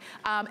around.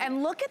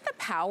 And look at the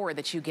power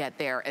that you get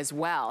there as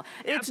well.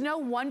 Yep. It's no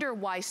wonder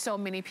why so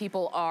many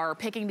people are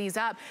picking these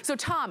up. So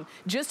Tom,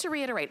 just to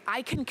reiterate,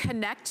 I can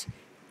connect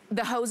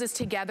the hoses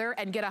together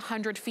and get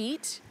 100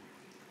 feet?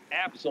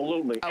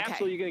 Absolutely. Okay.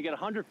 Absolutely, you're going to get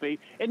 100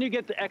 feet, and you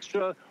get the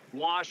extra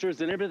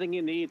washers and everything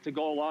you need to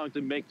go along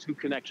to make 2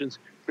 connections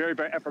very,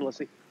 very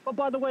effortlessly. But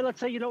by the way, let's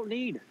say you don't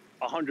need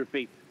 100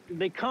 feet.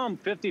 They come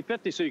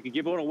 50-50, so you can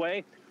give one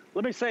away.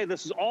 Let me say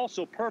this is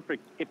also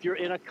perfect if you're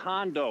in a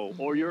condo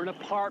or you're in an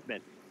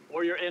apartment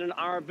or you're in an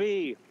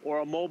RV or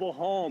a mobile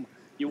home.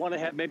 You want to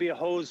have maybe a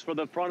hose for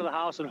the front of the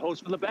house and a hose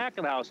for the back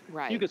of the house.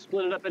 Right. You can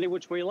split it up any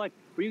which way you like.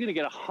 But you're going to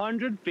get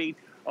 100 feet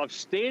of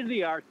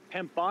state-of-the-art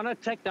hempbana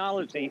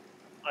technology,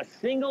 a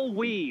single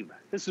weave.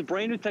 This is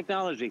brand new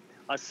technology.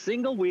 A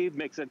single weave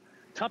makes it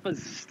tough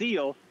as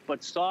steel,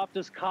 but soft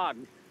as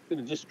cotton.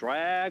 Going to just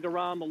drag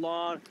around the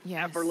lawn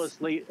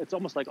effortlessly. It's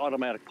almost like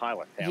automatic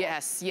pilot. Tamara.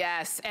 Yes,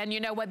 yes. And you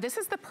know what? This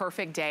is the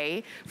perfect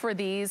day for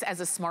these as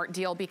a smart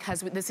deal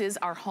because this is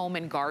our home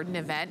and garden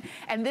event.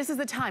 And this is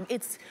the time.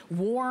 It's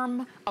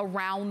warm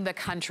around the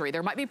country.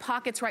 There might be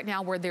pockets right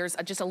now where there's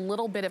just a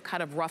little bit of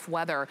kind of rough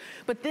weather.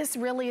 But this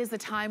really is the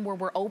time where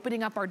we're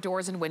opening up our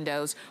doors and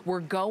windows. We're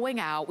going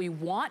out. We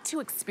want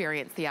to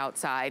experience the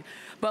outside,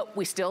 but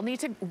we still need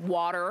to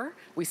water.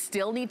 We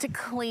still need to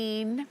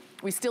clean.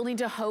 We still need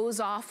to hose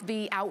off off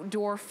the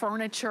outdoor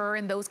furniture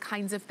and those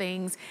kinds of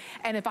things.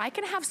 And if I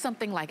can have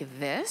something like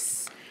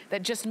this,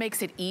 that just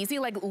makes it easy.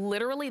 Like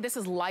literally, this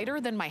is lighter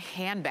than my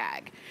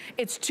handbag.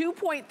 It's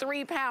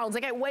 2.3 pounds,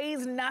 like it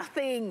weighs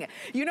nothing.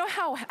 You know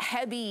how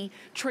heavy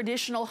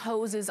traditional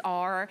hoses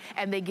are,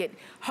 and they get,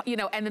 you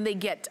know, and then they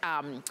get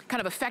kind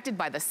of affected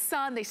by the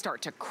sun, they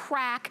start to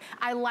crack.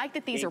 I like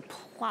that these are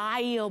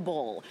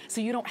pliable, so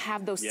you don't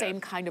have those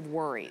same kind of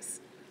worries.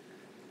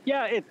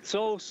 Yeah, it's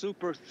so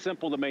super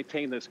simple to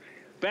maintain this.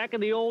 Back in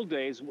the old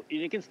days,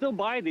 you can still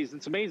buy these.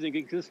 It's amazing.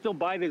 You can still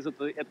buy these at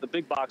the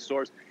big box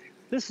stores.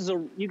 This is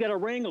you got to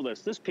wrangle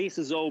this. This piece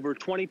is over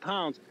 20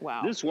 pounds.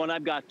 Wow. This one,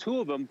 I've got two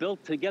of them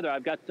built together.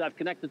 I've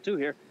connected two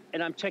here,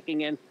 and I'm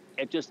checking in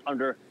at just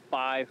under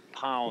 5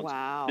 pounds.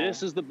 Wow.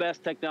 This is the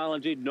best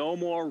technology. No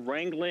more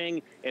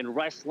wrangling and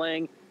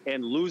wrestling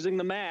and losing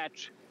the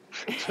match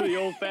to the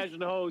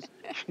old-fashioned hose.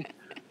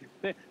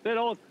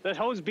 that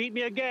hose beat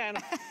me again.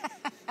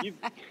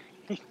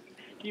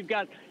 You've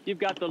got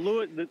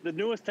the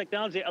newest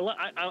technology.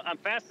 I'm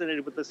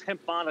fascinated with this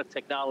hempana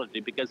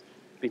technology because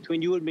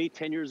between you and me,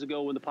 10 years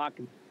ago when the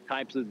pocket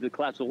types of the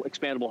collapsible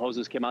expandable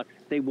hoses came out,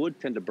 they would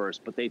tend to burst,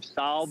 but they've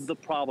solved the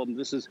problem.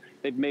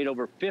 They've made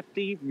over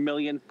 50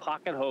 million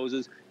pocket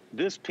hoses.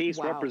 This piece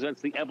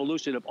represents the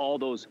evolution of all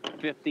those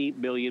 50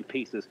 million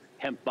pieces.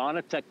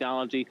 Hempana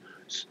technology,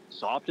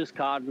 soft as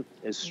cotton,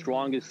 as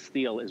strong as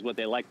steel is what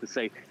they like to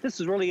say. This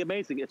is really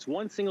amazing. It's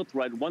one single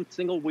thread, one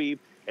single weave,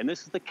 and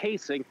this is the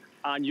casing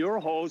on your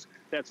hose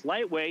that's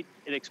lightweight.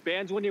 It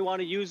expands when you want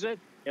to use it,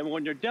 and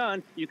when you're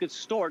done, you can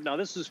store it. Now,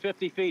 this is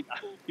 50 feet.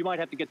 You might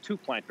have to get two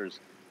planters,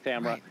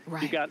 Tamara.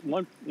 Right. You got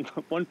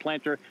one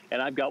planter,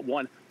 and I've got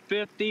one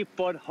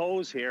 50-foot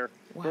hose here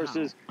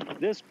versus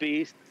this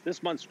beast,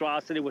 this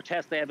monstrosity, which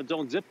has to have its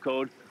own zip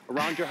code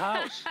around your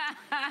house.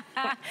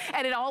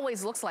 And it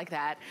always looks like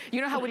that.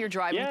 You know how when you're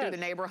driving through the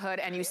neighborhood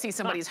and you see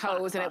somebody's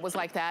hose and it was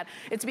like that?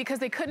 It's because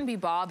they couldn't be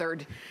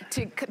bothered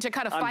to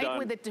kind of fight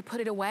with it to put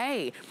it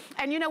away.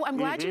 And you know, I'm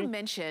glad you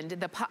mentioned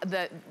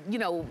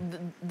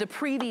the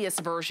previous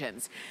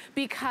versions,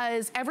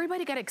 because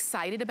everybody got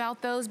excited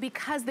about those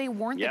because they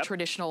weren't the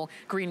traditional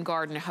green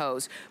garden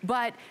hose.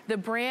 But the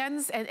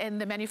brands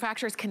and the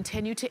manufacturers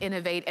continue to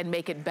innovate and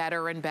make it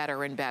better and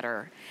better and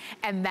better.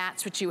 And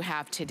that's what you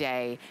have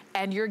today.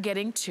 And you're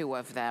getting two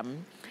of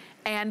them.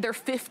 And they're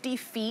 50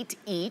 feet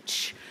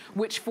each,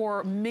 which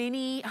for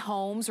many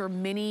homes or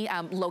many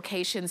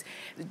locations,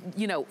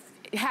 you know,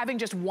 having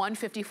just one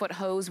 50-foot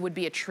hose would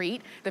be a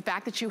treat. The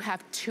fact that you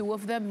have two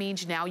of them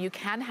means now you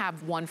can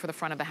have one for the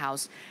front of the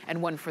house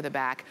and one for the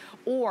back.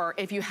 Or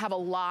if you have a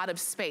lot of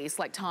space,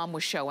 like Tom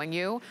was showing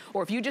you,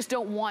 or if you just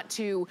don't want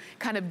to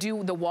kind of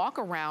do the walk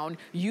around,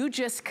 you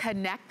just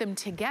connect them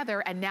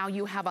together, and now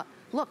you have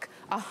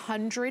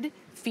 100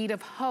 feet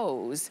of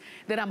hose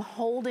that I'm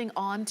holding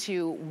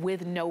onto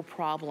with no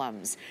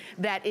problems.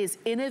 That is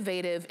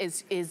innovative,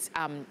 is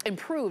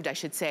improved, I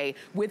should say,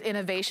 with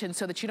innovation,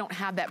 so that you don't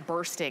have that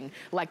bursting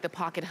like the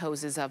pocket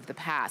hoses of the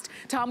past.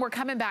 Tom, we're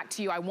coming back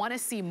to you. I want to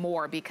see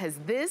more, because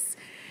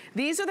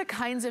these are the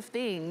kinds of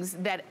things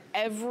that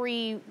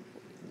every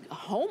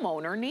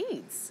homeowner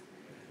needs.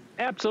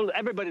 Absolutely.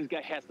 Everybody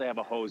has to have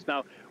a hose.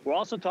 Now, we're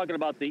also talking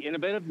about the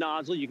innovative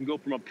nozzle. You can go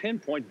from a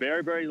pinpoint,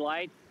 very, very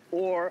light,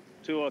 or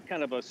to a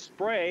kind of a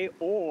spray,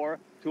 or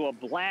to a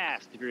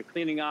blast if you're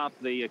cleaning off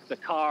the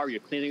car, you're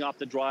cleaning off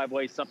the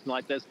driveway, something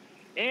like this.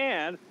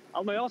 And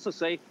I may also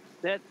say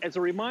that as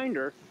a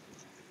reminder,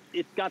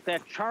 it's got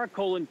that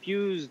charcoal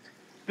infused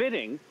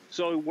fitting,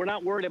 so we're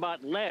not worried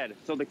about lead.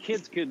 So the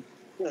kids could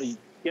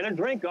get a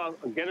drink of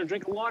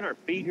water,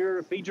 feed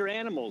your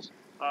animals,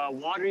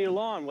 water your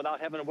lawn without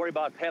having to worry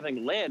about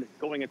having lead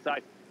going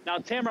inside. Now,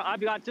 Tamara,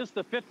 I've got just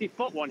the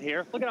 50-foot one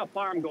here. Look at how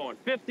far I'm going,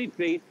 50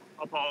 feet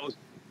of hose.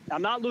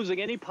 I'm not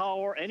losing any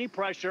power, any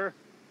pressure.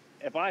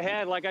 If I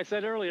had, like I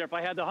said earlier, if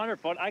I had the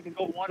 100-foot, I could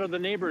go water the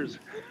neighbor's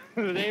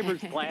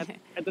plant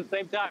at the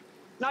same time.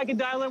 Now I can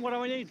dial in what do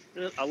I need?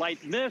 A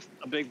light mist,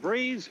 a big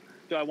breeze.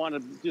 Do I want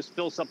to just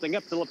fill something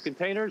up, fill up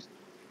containers?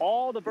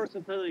 All the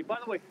versatility. By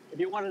the way, if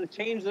you wanted to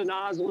change the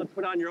nozzle and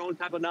put on your own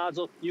type of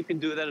nozzle, you can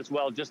do that as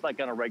well, just like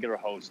on a regular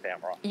hose,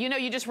 Tamara. You know,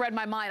 you just read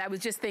my mind. I was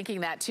just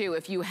thinking that too.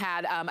 If you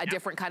had a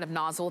different kind of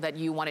nozzle that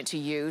you wanted to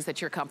use, that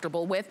you're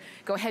comfortable with,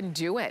 go ahead and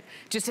do it.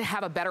 Just to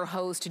have a better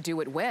hose to do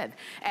it with.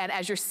 And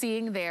as you're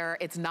seeing there,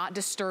 it's not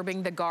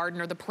disturbing the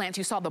garden or the plants.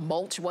 You saw the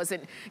mulch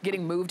wasn't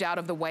getting moved out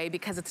of the way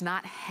because it's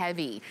not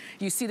heavy.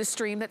 You see the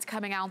stream that's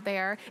coming out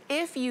there?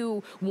 If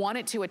you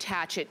wanted to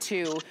attach it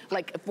to,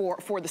 like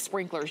for the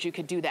sprinklers, you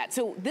could do that.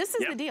 So this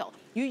is the deal.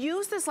 You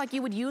use this like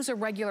you would use a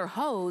regular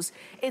hose.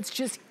 It's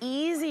just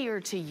easier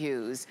to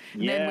use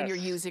than when you're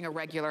using a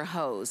regular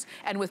hose.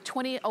 And with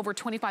over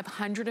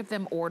 2,500 of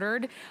them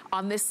ordered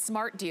on this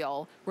smart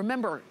deal,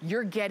 remember,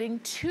 you're getting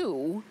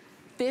two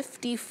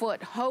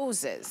 50-foot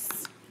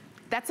hoses.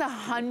 That's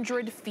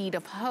 100 feet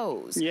of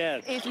hose.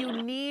 Yes. If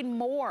you need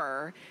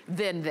more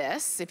than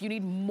this, if you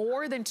need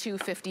more than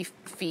 250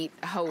 feet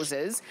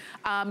hoses,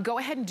 go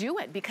ahead and do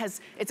it,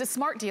 because it's a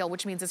smart deal,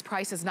 which means this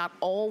price is not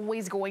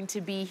always going to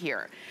be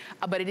here,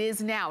 but it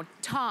is now.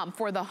 Tom,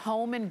 for the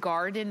home and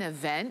garden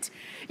event,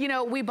 you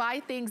know, we buy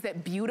things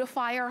that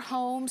beautify our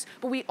homes,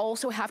 but we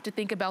also have to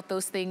think about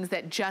those things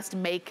that just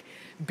make,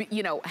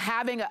 you know,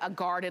 having a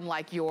garden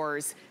like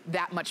yours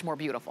that much more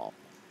beautiful.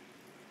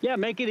 Yeah,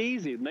 make it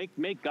easy.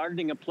 Make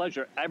gardening a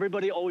pleasure.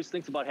 Everybody always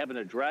thinks about having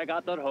to drag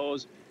out that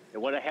hose,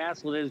 and what a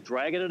hassle it is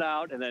dragging it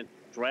out and then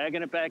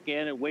dragging it back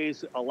in. It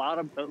weighs a lot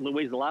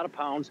of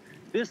pounds.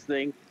 This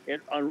thing, it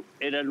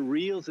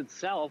unreels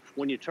itself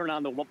when you turn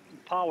on the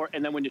power,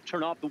 and then when you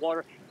turn off the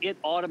water, it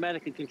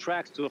automatically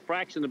contracts to a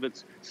fraction of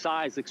its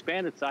size,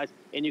 expanded size,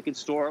 and you can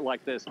store it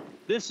like this.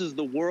 This is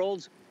the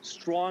world's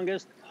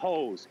strongest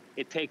hose.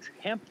 It takes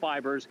hemp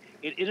fibers,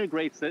 it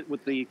integrates it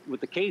with the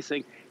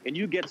casing, and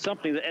you get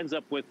something that ends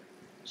up with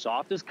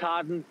soft as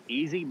cotton,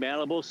 easy,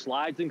 manageable,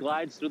 slides and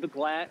glides through the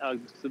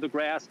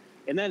grass,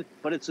 and then,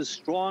 but it's as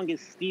strong as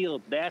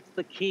steel. That's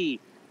the key.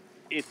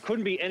 It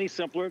couldn't be any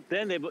simpler.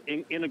 Then they've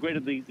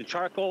integrated the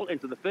charcoal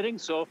into the fitting.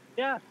 So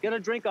yeah, get a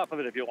drink off of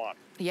it if you want.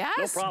 Yes.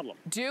 No problem.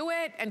 Do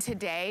it. And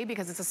today,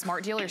 because it's a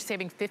smart deal, you're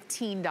saving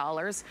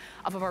 $15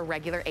 off of our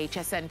regular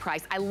HSN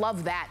price. I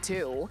love that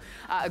too.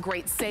 A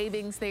great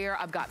savings there.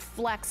 I've got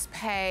flex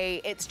pay.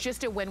 It's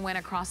just a win-win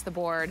across the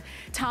board.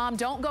 Tom,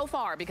 don't go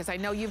far, because I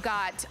know you've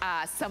got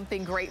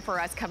something great for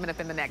us coming up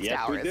in the next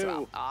hour as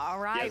well. All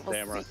right.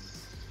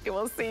 Yes,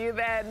 we'll see you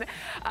then.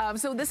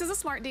 So this is a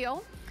smart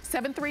deal.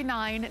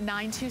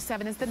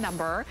 739-927 is the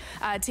number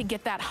to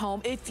get that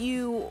home. If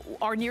you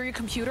are near your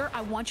computer,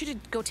 I want you to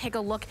go take a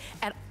look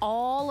at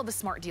all of the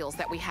smart deals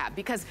that we have,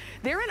 because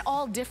they're in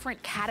all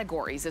different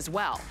categories as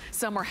well.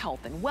 Some are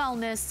health and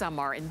wellness, some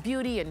are in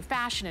beauty and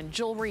fashion and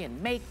jewelry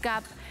and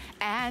makeup,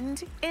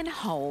 and in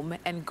home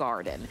and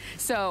garden.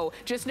 So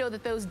just know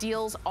that those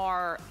deals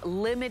are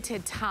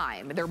limited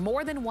time. They're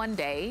more than one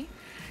day.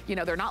 You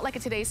know, they're not like a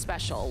today's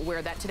special,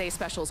 where that today's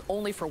special is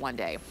only for one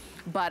day,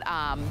 but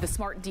the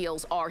smart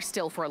deals are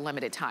still for a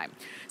limited time.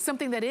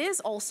 Something that is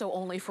also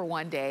only for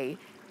one day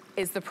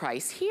is the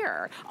price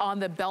here on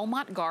the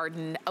Belmont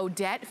Garden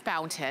Odette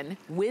fountain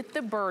with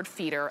the bird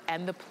feeder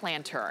and the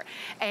planter.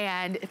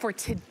 And for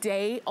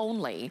today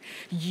only,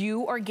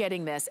 you are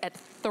getting this at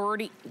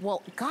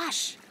well,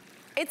 gosh,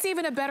 it's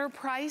even a better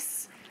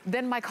price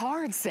than my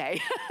cards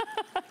say.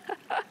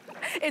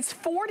 It's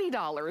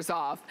 $40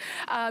 off.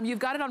 You've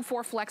got it on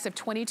 4 flex of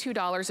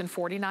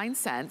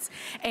 $22.49,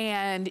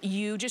 and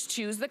you just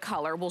choose the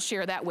color. We'll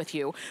share that with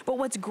you. But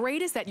what's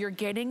great is that you're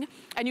getting,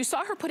 and you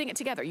saw her putting it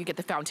together, you get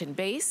the fountain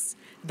base,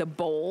 the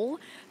bowl,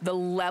 the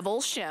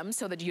level shim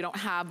so that you don't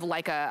have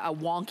like a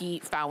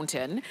wonky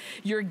fountain.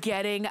 You're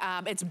getting,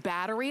 it's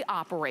battery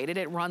operated.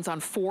 It runs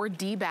on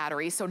 4D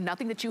batteries, so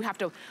nothing that you have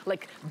to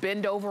like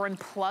bend over and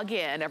plug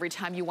in every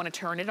time you want to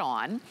turn it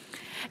on.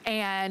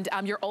 And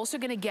you're also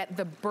gonna get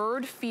the bird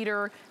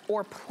feeder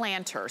or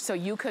planter. So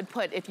you could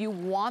put, if you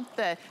want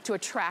to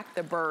attract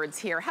the birds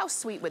here, how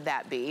sweet would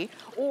that be?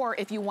 Or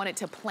if you wanted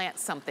to plant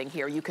something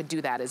here, you could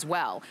do that as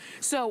well.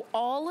 So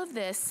all of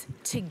this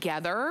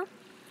together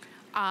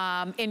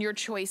in your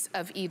choice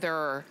of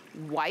either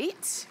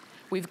white,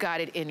 we've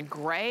got it in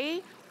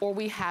gray, or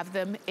we have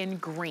them in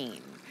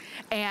green.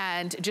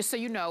 And just so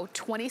you know,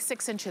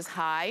 26 inches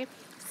high,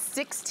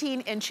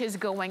 16 inches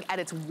going at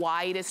its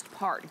widest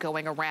part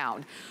going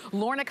around.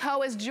 Lorna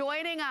Coe is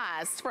joining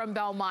us from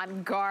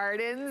Belmont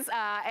Gardens.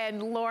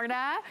 And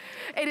Lorna,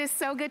 it is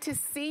so good to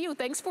see you.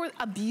 Thanks for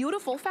a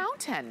beautiful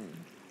fountain.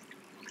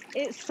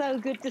 It's so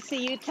good to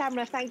see you,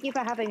 Tamara. Thank you for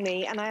having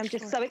me. And I am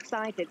just so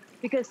excited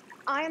because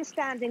I am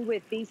standing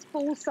with these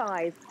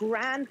full-size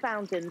grand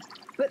fountains,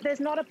 but there's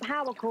not a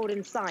power cord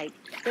in sight.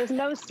 There's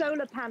no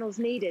solar panels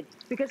needed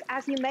because,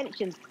 as you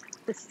mentioned,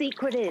 the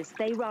secret is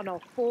they run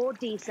off 4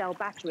 D-cell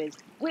batteries,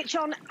 which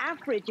on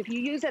average, if you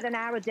use it an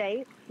hour a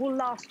day, will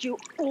last you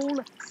all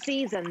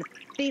season.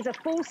 These are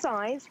full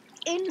size.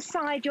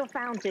 Inside your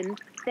fountain,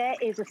 there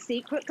is a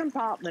secret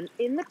compartment.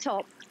 In the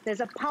top,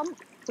 there's a pump.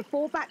 The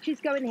 4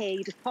 batteries go in here.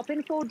 You just pop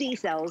in 4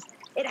 D-cells.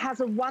 It has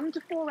a 1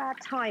 to 4 hour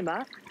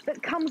timer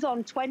that comes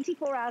on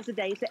 24 hours a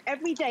day, so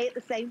every day at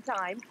the same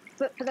time.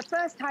 But for the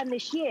first time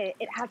this year,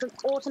 it has an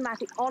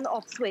automatic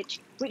on-off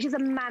switch, which is a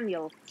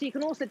manual. So you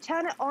can also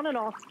turn it on and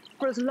off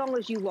for as long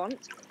as you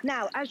want.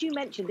 Now, as you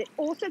mentioned, it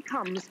also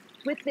comes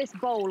with this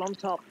bowl on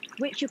top,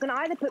 which you can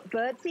either put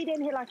birdseed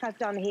in here like I've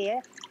done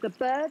here, the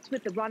birds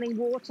with the running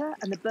water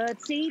and the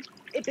birdseed.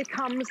 It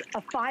becomes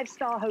a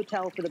 5-star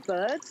hotel for the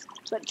birds.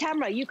 But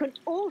Tamara, you can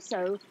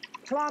also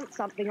plant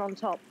something on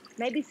top.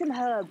 Maybe some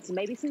herbs,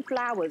 maybe some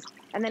flowers.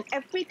 And then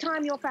every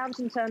time your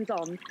fountain turns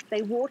on,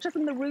 they water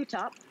from the root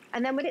up.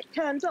 And then when it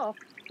turns off,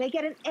 they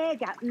get an air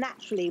gap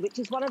naturally, which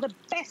is one of the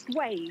best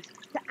ways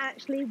to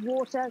actually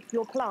water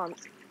your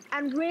plants.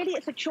 And really,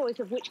 it's a choice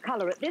of which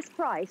color. At this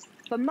price,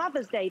 for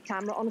Mother's Day,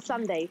 Tamara, on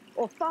Sunday,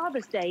 or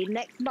Father's Day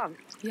next month,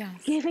 yes,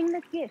 giving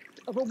the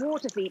gift of a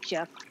water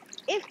feature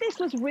if this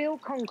was real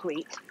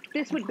concrete,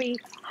 this would be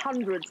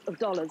hundreds of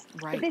dollars.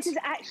 Right. But this is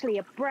actually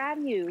a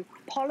brand new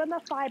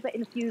polymer fiber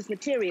infused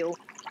material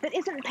that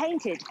isn't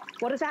painted.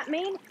 What does that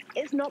mean?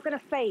 It's not going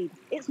to fade.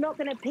 It's not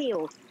going to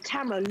peel.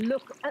 Tamara,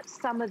 look at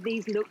some of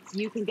these looks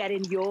you can get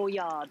in your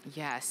yard.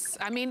 Yes.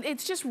 I mean,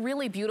 it's just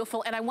really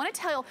beautiful. And I want to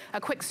tell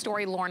a quick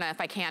story, Lorna, if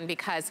I can,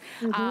 because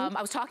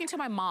I was talking to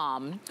my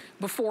mom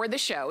before the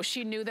show.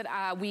 She knew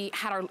that we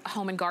had our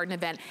home and garden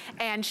event,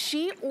 and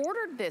she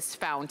ordered this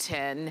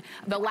fountain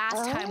the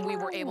last time we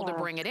were able to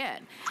bring it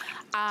in.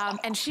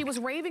 And she was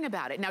raving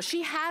about it. Now,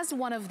 she has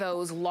one of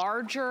those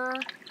larger,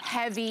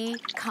 heavy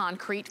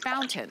concrete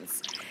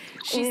fountains.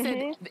 She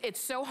said it's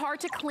so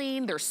hard to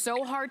clean, they're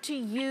so hard to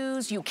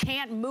use, you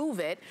can't move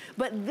it,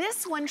 but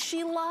this one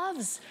she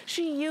loves.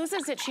 She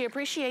uses it, she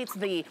appreciates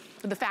the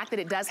fact that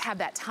it does have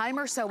that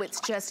timer, so it's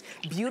just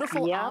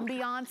beautiful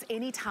ambiance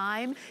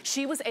anytime.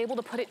 She was able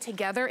to put it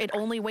together. It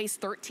only weighs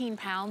 13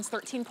 pounds,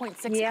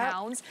 13.6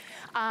 pounds,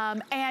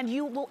 and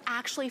you will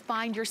actually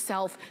find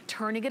yourself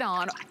turning it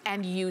on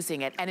and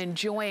using it and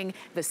enjoying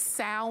the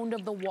sound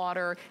of the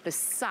water, the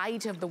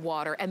sight of the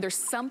water, and there's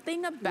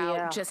something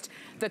about just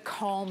the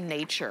calm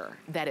nature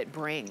that it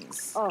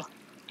brings. Oh,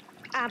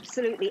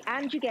 absolutely.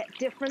 And you get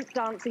different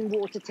dancing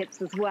water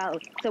tips as well.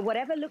 So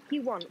whatever look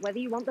you want, whether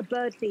you want the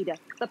bird feeder,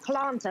 the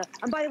planter,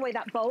 and by the way,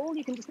 that bowl,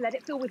 you can just let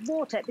it fill with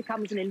water, it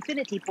becomes an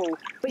infinity pool.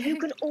 But you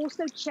can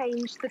also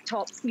change the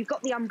tops. You've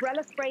got the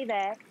umbrella spray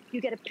there,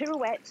 you get a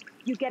pirouette,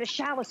 you get a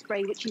shower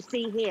spray, which you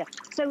see here.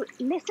 So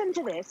listen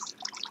to this.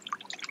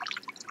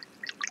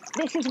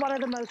 This is one of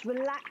the most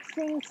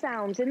relaxing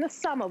sounds in the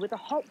summer with the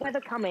hot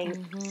weather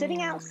coming,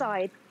 sitting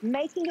outside,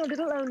 making your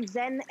little own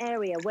zen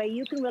area where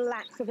you can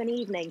relax of an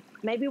evening,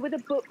 maybe with a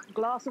book, a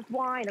glass of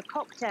wine, a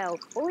cocktail,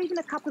 or even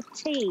a cup of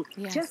tea.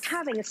 Just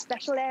having a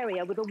special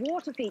area with a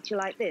water feature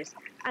like this.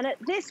 And at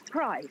this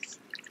price,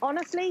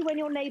 honestly, when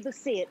your neighbors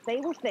see it, they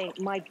will think,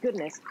 my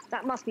goodness,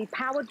 that must be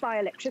powered by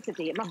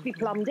electricity. It must be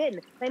plumbed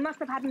in. They must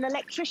have had an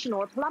electrician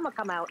or a plumber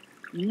come out.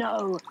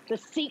 No, the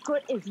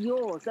secret is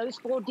yours. Those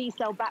 4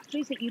 D-cell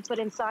batteries that you put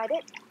inside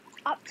it,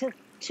 up to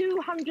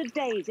 200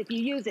 days if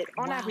you use it,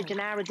 on average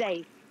an hour a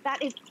day.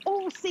 That is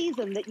all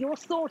season that you're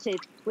sorted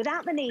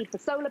without the need for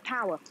solar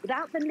power,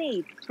 without the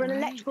need for an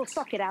electrical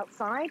socket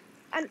outside.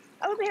 And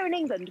over here in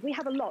England, we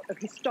have a lot of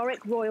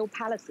historic royal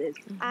palaces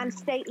and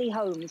stately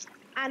homes.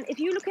 And if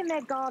you look in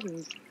their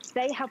gardens,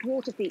 they have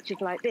water features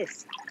like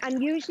this.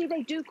 And usually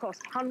they do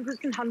cost hundreds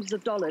and hundreds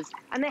of dollars.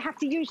 And they have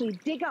to usually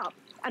dig up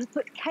and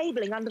put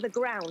cabling under the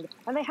ground,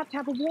 and they have to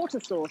have a water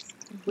source.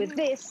 With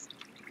this,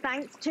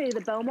 thanks to the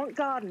Belmont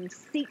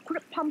Gardens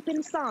secret pump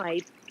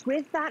inside,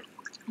 with that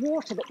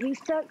water that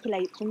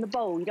recirculates from the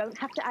bowl, you don't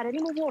have to add any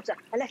more water,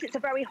 unless it's a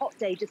very hot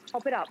day, just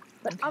top it up.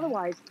 But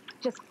otherwise,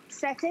 just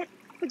set it,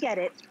 forget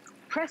it,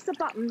 press the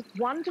button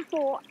 1 to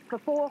 4 for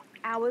 4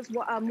 hours,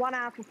 1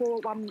 hour for 4,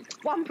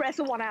 one press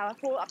for 1 hour,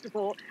 4 up to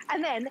 4,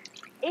 and then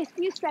if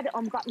you set it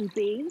on button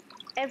B,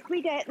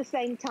 every day at the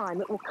same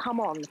time, it will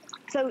come on.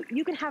 So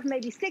you can have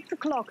maybe 6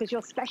 o'clock as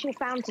your special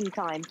fountain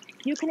time.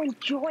 You can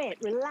enjoy it,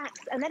 relax,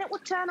 and then it will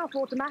turn off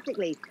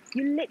automatically.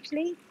 You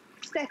literally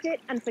set it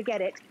and forget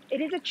it.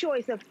 It is a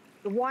choice of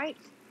the white,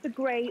 the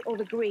gray, or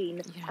the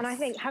green. And I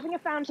think having a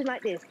fountain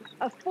like this,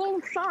 a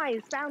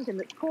full-size fountain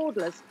that's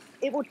cordless,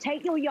 it will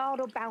take your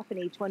yard or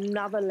balcony to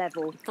another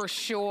level. For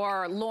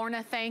sure.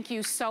 Lorna, thank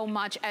you so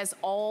much as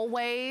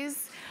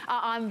always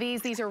on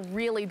these. These are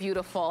really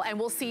beautiful, and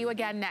we'll see you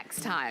again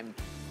next time.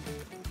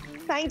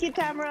 Thank you,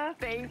 Tamara.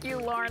 Thank you,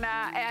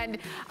 Lorna. And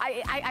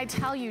I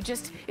tell you,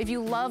 just if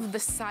you love the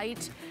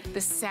sight,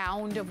 the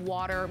sound of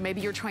water,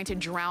 maybe you're trying to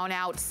drown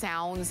out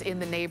sounds in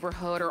the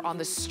neighborhood or on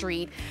the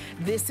street,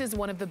 this is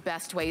one of the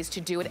best ways to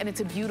do it. And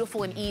it's a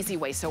beautiful and easy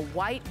way. So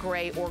white,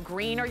 gray, or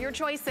green are your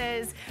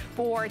choices.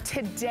 For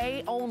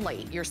today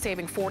only, you're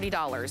saving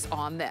 $40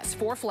 on this.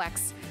 4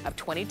 flex of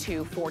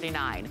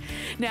 $22.49.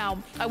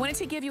 Now, I wanted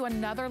to give you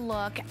another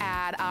look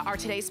at our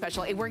today's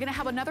special. We're gonna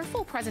have another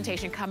full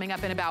presentation coming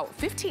up in about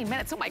 15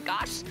 minutes. Oh my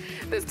gosh,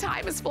 this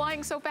time is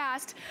flying so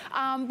fast.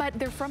 But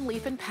they're from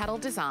Leaf and Petal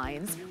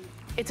Designs.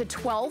 It's a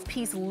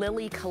 12-piece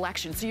lily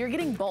collection. So you're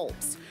getting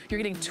bulbs. You're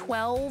getting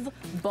 12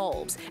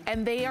 bulbs,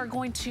 and they are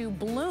going to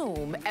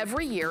bloom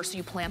every year. So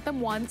you plant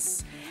them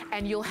once,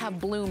 and you'll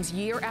have blooms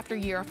year after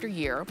year after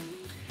year.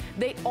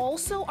 They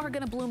also are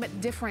gonna bloom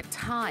at different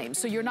times.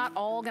 So you're not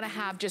all gonna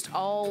have just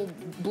all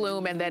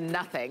bloom and then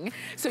nothing.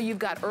 So you've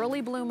got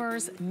early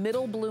bloomers,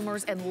 middle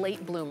bloomers, and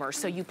late bloomers.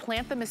 So you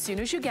plant them as soon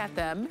as you get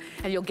them,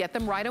 and you'll get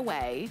them right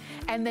away.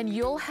 And then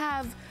you'll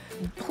have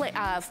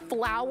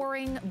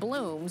flowering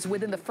blooms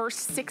within the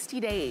first 60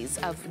 days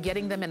of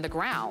getting them in the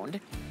ground.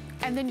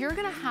 And then you're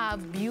gonna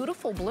have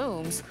beautiful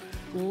blooms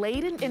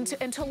late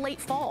until late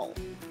fall.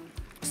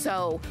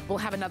 So we'll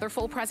have another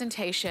full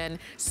presentation.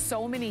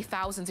 So many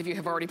thousands of you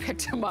have already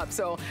picked them up,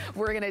 so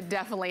we're gonna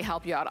definitely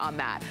help you out on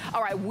that.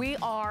 All right, we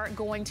are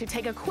going to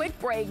take a quick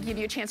break, give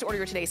you a chance to order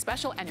your today's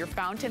special and your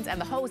fountains and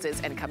the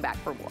hoses, and come back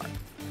for more.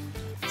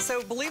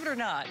 So believe it or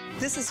not,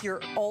 this is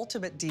your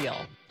ultimate deal.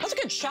 That's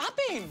good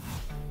shopping.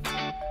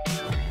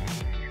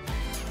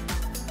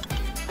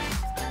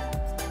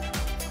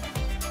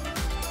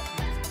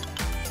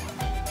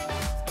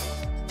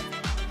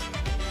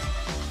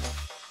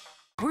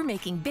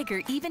 making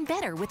bigger even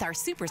better with our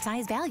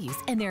supersize values,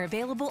 and they're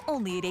available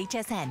only at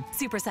HSN.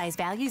 Supersize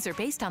values are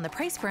based on the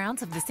price per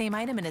ounce of the same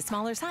item in a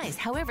smaller size.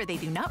 However, they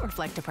do not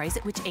reflect the price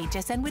at which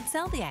HSN would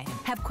sell the item.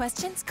 Have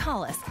questions?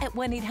 Call us at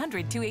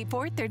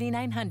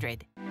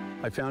 1-800-284-3900.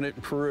 I found it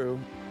in Peru,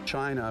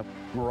 China,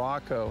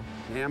 Morocco,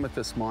 an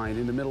amethyst mine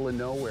in the middle of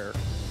nowhere.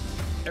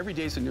 Every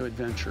day's a new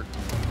adventure.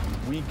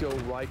 We go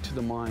right to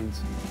the mines.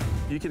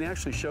 You can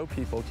actually show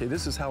people, okay,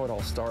 this is how it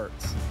all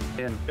starts.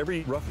 And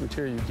every rough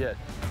material you get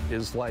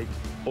is like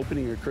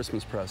opening a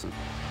Christmas present.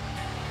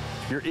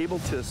 You're able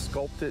to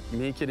sculpt it,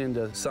 make it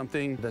into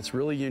something that's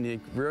really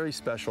unique, very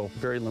special,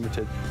 very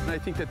limited. And I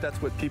think that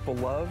that's what people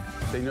love.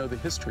 They know the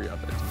history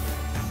of it.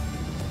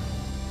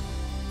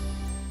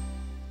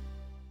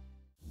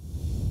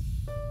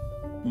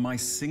 My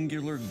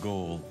singular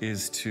goal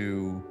is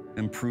to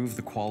improve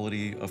the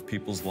quality of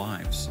people's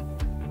lives.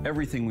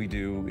 Everything we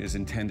do is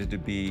intended to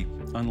be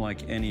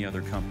unlike any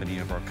other company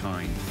of our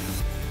kind.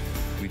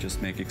 We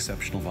just make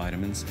exceptional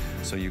vitamins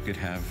so you could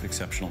have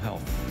exceptional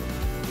health.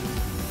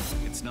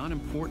 It's not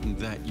important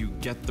that you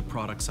get the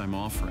products I'm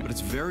offering, but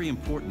it's very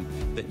important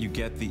that you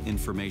get the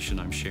information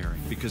I'm sharing,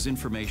 because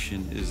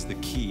information is the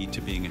key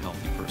to being a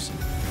healthy person.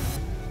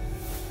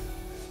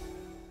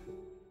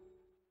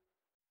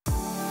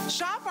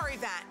 Shop our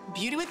event,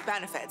 Beauty with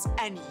Benefits,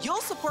 and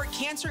you'll support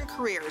Cancer in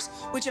Careers,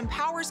 which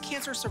empowers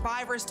cancer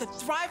survivors to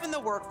thrive in the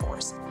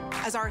workforce.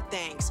 As our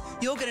thanks,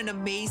 you'll get an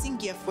amazing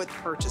gift with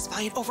purchase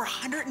valued over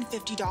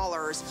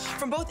 $150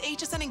 from both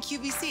HSN and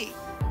QVC.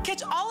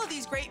 Catch all of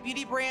these great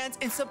beauty brands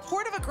in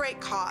support of a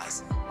great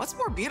cause. What's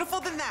more beautiful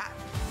than that?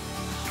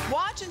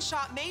 Watch and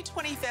shop May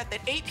 25th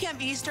at 8 p.m.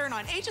 Eastern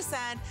on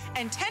HSN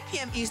and 10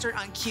 p.m. Eastern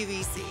on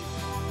QVC.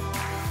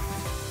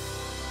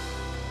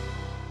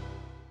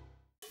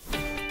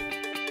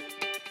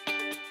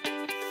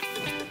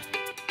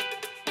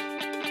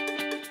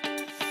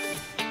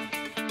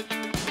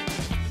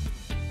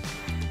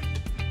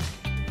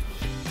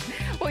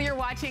 You're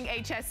watching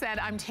HSN.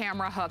 I'm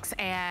Tamara Hooks,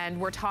 and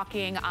we're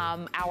talking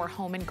our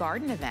home and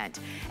garden event.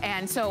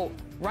 And so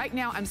right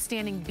now I'm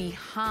standing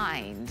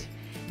behind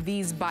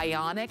these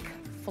bionic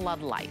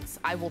floodlights.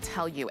 I will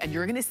tell you, and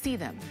you're gonna see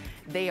them.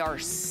 They are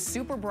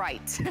super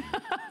bright.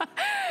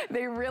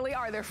 They really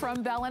are. They're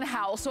from Bell &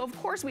 Howell, so of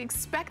course we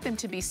expect them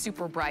to be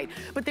super bright,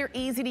 but they're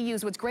easy to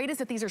use. What's great is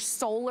that these are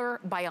solar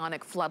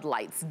bionic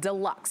floodlights,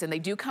 deluxe, and they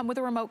do come with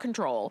a remote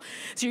control.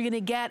 So you're gonna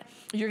get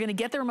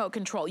the remote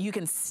control. You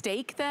can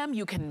stake them,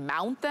 you can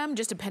mount them,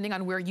 just depending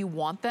on where you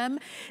want them.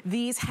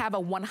 These have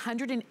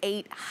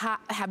 108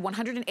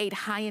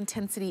 high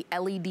intensity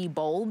LED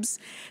bulbs.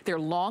 They're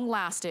long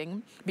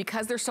lasting.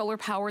 Because they're solar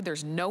powered,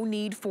 there's no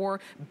need for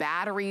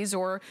batteries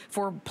or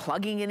for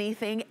plugging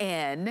anything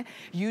in.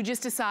 You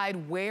just decide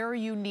where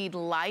you need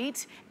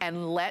light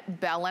and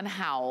let Bell &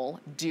 Howell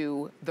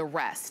do the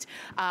rest.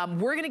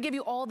 We're gonna give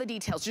you all the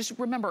details. Just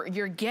remember,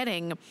 you're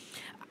getting,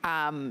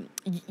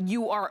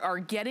 you are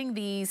getting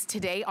these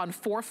today on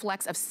 4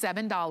 flex of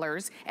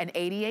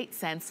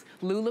 $7.88.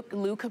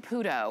 Lou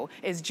Caputo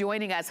is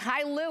joining us.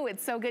 Hi, Lou,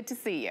 it's so good to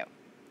see you.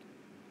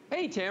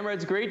 Hey, Tamara,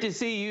 it's great to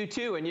see you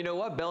too. And you know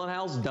what? Bell &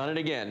 Howell's done it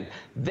again.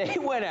 They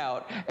went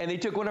out and they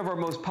took one of our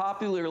most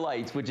popular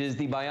lights, which is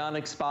the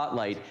Bionic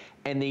Spotlight,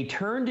 and they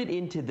turned it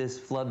into this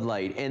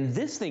floodlight. And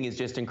this thing is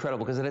just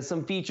incredible because it has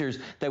some features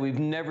that we've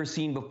never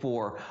seen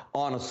before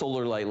on a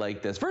solar light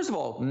like this. First of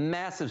all,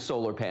 massive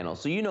solar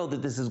panels. So you know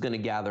that this is going to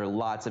gather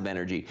lots of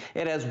energy.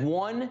 It has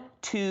 1,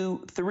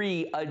 2,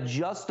 3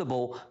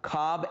 adjustable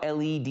Cobb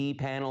LED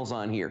panels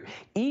on here.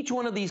 Each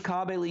one of these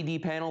Cobb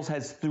LED panels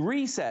has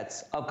 3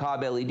 sets of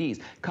Cobb LEDs.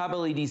 Cobb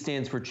LED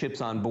stands for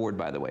chips on board,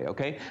 by the way,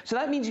 okay? So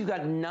that means you've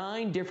got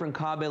 9 different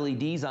Cobb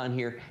LEDs on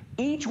here.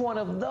 Each one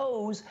of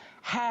those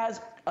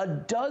has a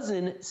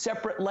dozen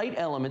separate light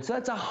elements. So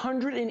that's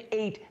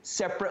 108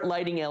 separate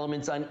lighting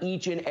elements on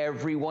each and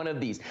every one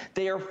of these.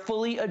 They are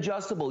fully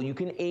adjustable. You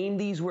can aim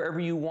these wherever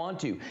you want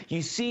to.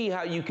 You see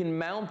how you can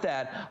mount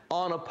that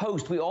on a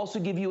post. We also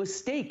give you a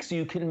stake so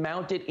you can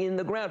mount it in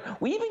the ground.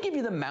 We even give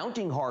you the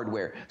mounting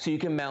hardware so you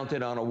can mount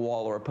it on a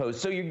wall or a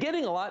post. So you're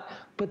getting a lot,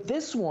 but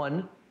this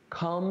one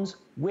comes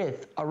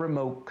with a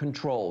remote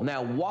control.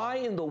 Now, why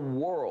in the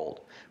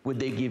world would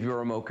they give you a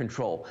remote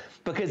control?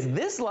 Because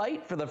this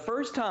light, for the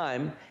first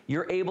time,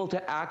 you're able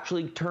to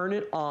actually turn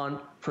it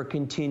on for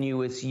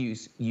continuous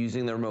use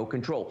using the remote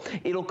control.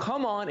 It'll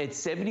come on at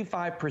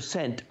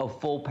 75% of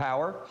full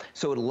power,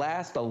 so it'll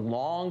last a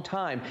long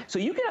time. So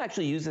you can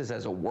actually use this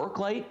as a work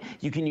light.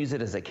 You can use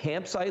it as a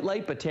campsite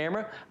light. But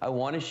Tamara, I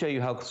want to show you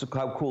how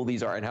cool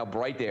these are and how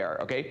bright they are,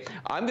 okay?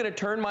 I'm going to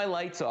turn my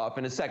lights off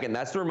in a second.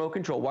 That's the remote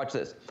control. Watch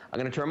this. I'm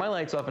going to turn my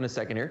lights off in a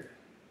second here.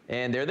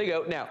 And there they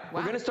go. Now,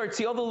 we're going to start,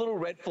 see all the little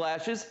red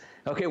flashes?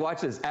 Okay,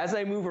 watch this. As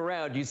I move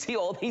around, you see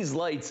all these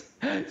lights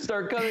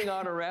start coming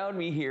on around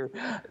me here.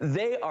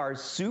 They are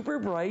super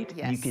bright.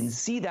 Yes. You can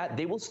see that.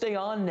 They will stay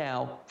on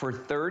now for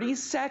 30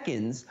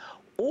 seconds,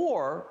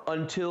 or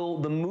until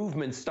the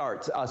movement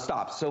stops.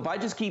 So if I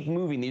just keep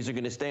moving, these are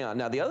going to stay on.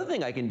 Now, the other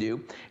thing I can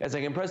do is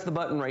I can press the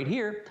button right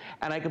here,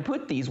 and I can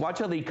put these, watch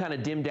how they kind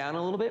of dim down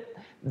a little bit.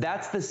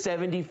 That's the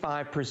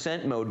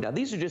 75% mode. Now,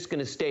 these are just going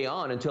to stay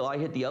on until I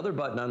hit the other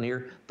button on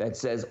here that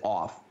says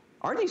off.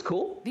 Aren't these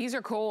cool? These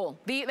are cool.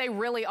 They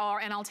really are.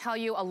 And I'll tell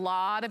you, a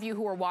lot of you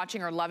who are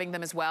watching are loving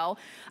them as well.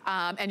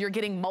 And you're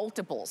getting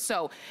multiples.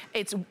 So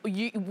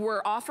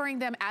we're offering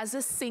them as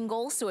a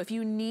single. So if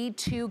you need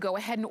 2, go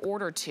ahead and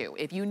order 2.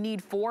 If you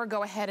need 4,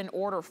 go ahead and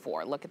order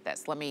 4. Look at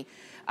this. Let me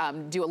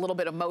do a little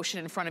bit of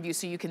motion in front of you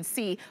so you can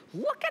see.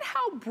 Look at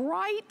how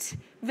bright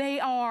they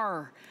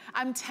are.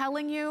 I'm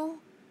telling you,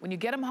 when you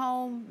get them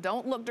home,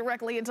 don't look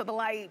directly into the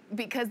light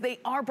because they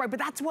are bright, but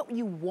that's what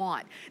you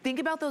want. Think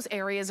about those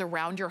areas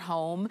around your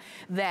home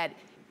that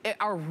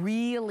are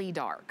really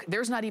dark.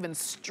 There's not even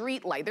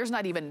street light. There's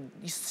not even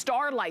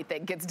starlight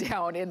that gets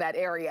down in that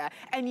area,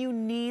 and you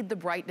need the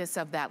brightness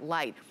of that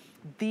light.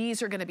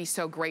 These are gonna be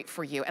so great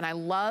for you. And I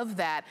love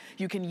that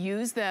you can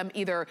use them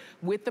either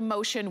with the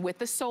motion, with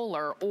the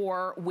solar,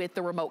 or with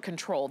the remote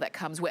control that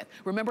comes with.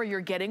 Remember, you're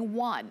getting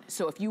 1.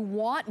 So if you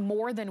want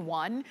more than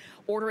 1,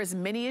 order as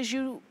many as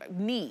you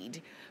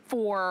need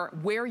for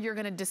where you're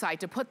gonna decide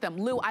to put them.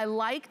 Lou, I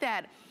like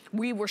that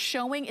we were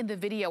showing in the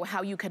video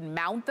how you can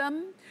mount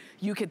them.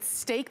 You could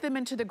stake them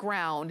into the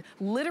ground.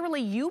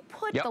 Literally, you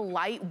put the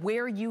light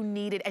where you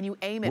need it and you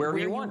aim it where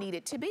you need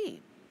it to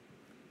be.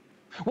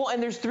 Well,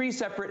 and there's 3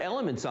 separate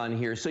elements on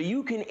here, so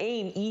you can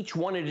aim each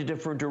one in a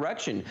different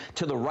direction,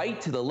 to the right,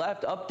 to the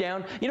left, up,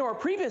 down. You know, our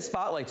previous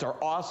spotlights are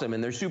awesome,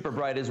 and they're super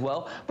bright as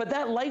well, but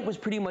that light was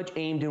pretty much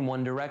aimed in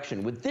one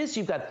direction. With this,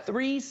 you've got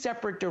 3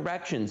 separate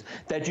directions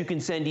that you can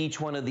send each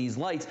one of these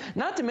lights,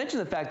 not to mention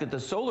the fact that the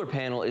solar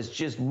panel is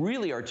just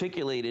really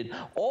articulated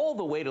all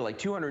the way to like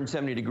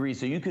 270 degrees,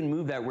 so you can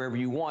move that wherever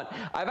you want.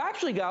 I've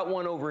actually got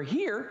one over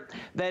here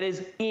that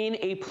is in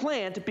a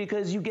plant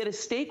because you get a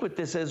stake with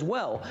this as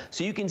well.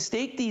 So you can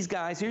stake these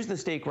guys, here's the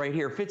stake right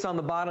here, fits on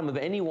the bottom of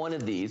any one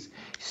of these.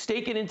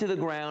 Stake it into the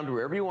ground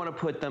wherever you want to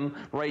put them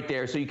right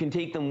there, so you can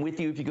take them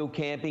with you if you go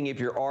camping, if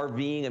you're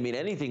RVing, I mean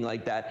anything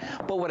like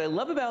that. But what I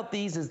love about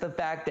these is the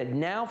fact that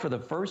now for the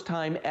first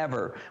time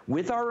ever,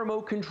 with our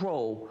remote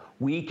control,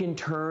 we can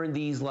turn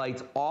these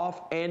lights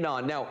off and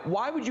on. Now,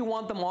 why would you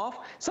want them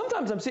off?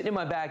 Sometimes I'm sitting in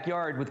my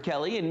backyard with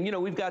Kelly, and you know,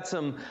 we've got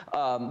some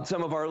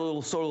of our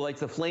little solar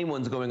lights, the flame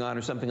ones going on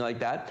or something like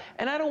that,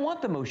 and I don't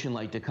want the motion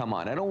light to come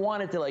on. I don't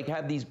want it to like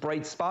have these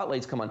bright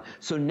spotlights come on.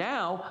 So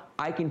now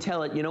I can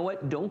tell it, you know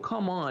what, don't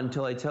come on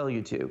until I tell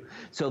you to.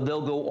 So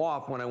they'll go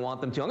off when I want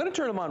them to. I'm gonna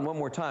turn them on one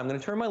more time. I'm gonna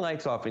turn my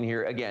lights off in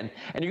here again,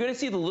 and you're gonna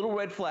see the little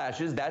red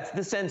flashes, that's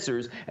the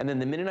sensors, and then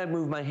the minute I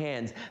move my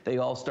hands, they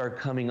all start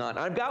coming on.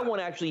 I've got one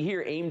actually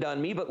here aimed on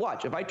me, but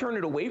watch, if I turn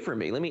it away from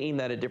me, let me aim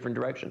that a different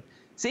direction.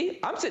 See,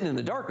 I'm sitting in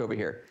the dark over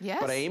here,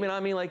 but I aim it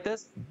on me like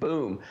this,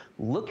 boom.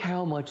 Look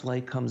how much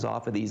light comes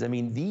off of these. I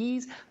mean,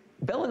 these,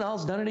 Bell &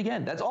 Howell's done it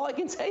again. That's all I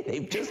can say.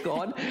 They've just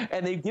gone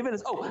and they've given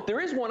us, oh, there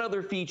is one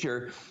other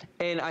feature,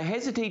 and I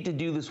hesitate to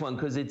do this one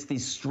because it's the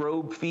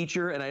strobe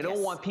feature, and I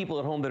don't want people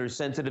at home that are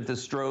sensitive to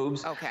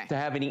strobes to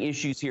have any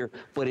issues here,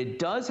 but it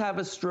does have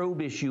a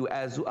strobe issue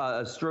as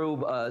a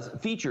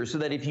strobe feature, so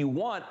that if you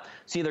want,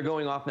 see they're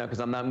going off now because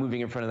I'm not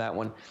moving in front of that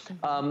one.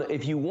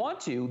 If you want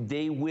to,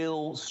 they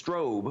will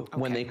strobe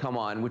when they come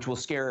on, which will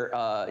scare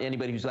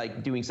anybody who's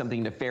like doing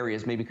something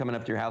nefarious, maybe coming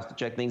up to your house to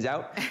check things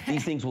out.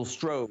 These things will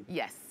strobe.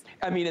 Yes.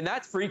 I mean, and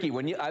that's freaky.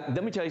 When you,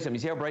 let me tell you something. You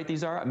see how bright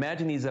these are?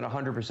 Imagine these at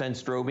 100%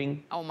 strobing.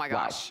 Oh my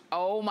gosh. Wow.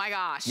 Oh my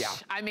gosh. Yeah.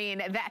 I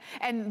mean,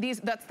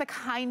 that's the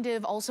kind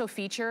of also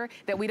feature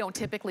that we don't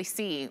typically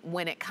see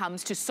when it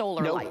comes to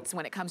solar lights,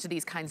 when it comes to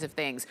these kinds of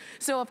things.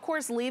 So of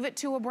course, leave it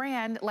to a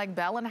brand like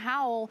Bell &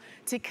 Howell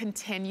to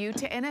continue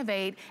to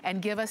innovate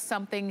and give us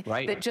something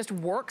that just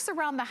works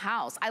around the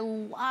house. I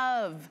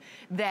love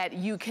that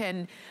you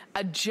can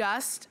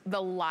adjust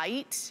the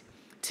light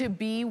to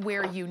be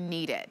where you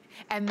need it.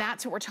 And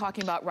that's what we're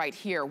talking about right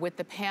here with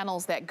the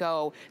panels that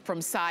go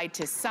from side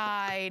to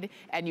side,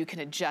 and you can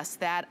adjust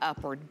that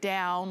up or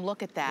down.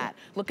 Look at that.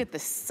 Look at the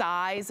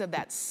size of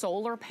that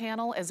solar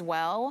panel as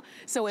well.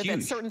 So if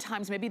at certain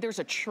times, maybe there's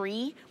a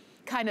tree,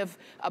 kind of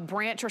a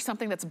branch or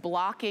something that's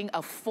blocking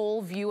a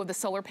full view of the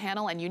solar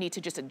panel and you need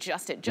to just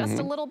adjust it just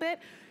a little bit,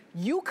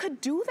 you could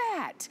do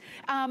that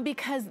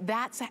because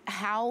that's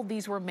how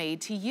these were made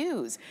to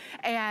use.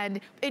 And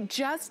it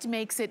just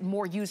makes it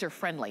more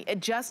user-friendly. It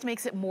just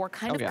makes it more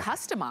kind of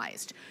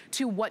customized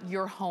to what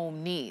your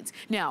home needs.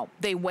 Now,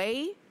 they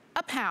weigh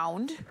a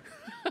pound,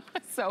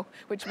 so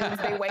which means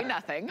they weigh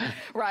nothing,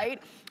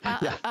 right?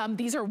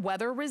 These are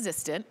weather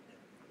resistant.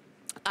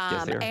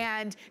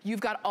 And you've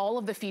got all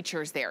of the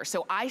features there.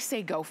 So I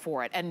say go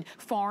for it. And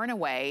far and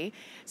away,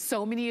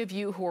 so many of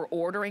you who are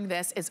ordering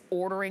this is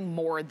ordering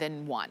more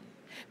than one.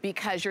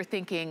 Because you're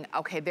thinking,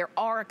 okay, there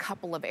are a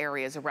couple of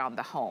areas around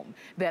the home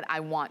that I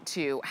want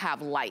to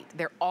have light.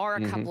 There are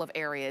a couple of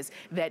areas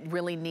that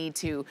really need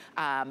to,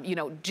 you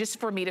know, just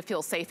for me to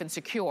feel safe and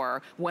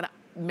secure when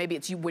maybe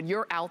it's you when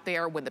you're out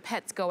there, when the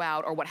pets go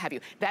out or what have you.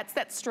 That's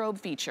that strobe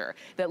feature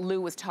that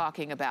Lou was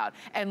talking about.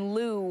 And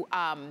Lou,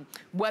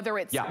 whether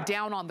it's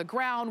down on the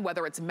ground,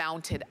 whether it's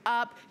mounted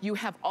up, you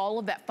have all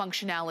of that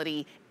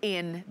functionality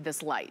in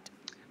this light.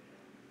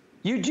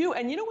 You do,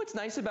 and you know what's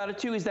nice about it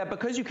too is that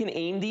because you can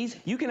aim these,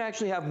 you can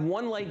actually have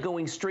one light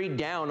going straight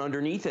down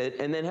underneath it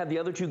and then have the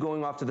other two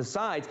going off to the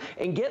sides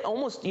and get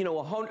almost, you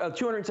know,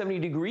 270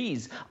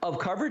 degrees of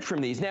coverage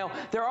from these. Now,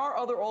 there are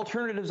other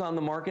alternatives on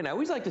the market. I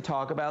always like to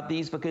talk about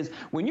these because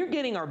when you're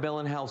getting our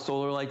Bell & Howell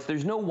solar lights,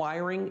 there's no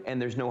wiring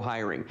and there's no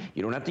hiring.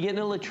 You don't have to get an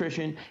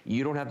electrician.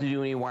 You don't have to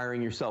do any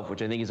wiring yourself,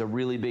 which I think is a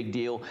really big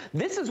deal.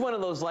 This is one of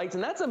those lights,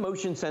 and that's a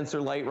motion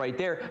sensor light right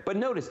there. But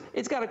notice,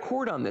 it's got a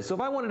cord on this. So if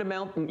I wanted to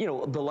mount, you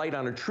know, the light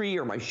on a tree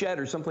or my shed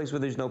or someplace where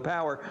there's no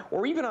power,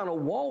 or even on a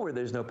wall where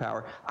there's no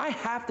power, I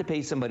have to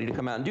pay somebody to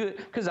come out and do it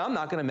because I'm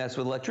not going to mess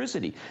with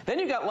electricity. Then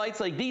you've got lights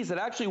like these that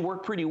actually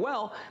work pretty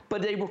well,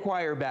 but they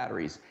require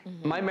batteries.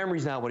 My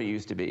memory's not what it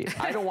used to be.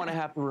 I don't want to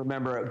have to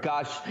remember,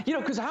 gosh, you know,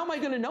 because how am I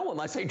going to know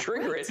unless I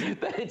trigger it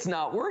that it's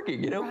not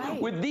working, you know?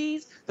 With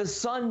these, the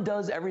sun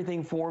does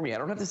everything for me. I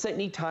don't have to set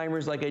any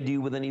timers like I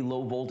do with any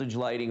low voltage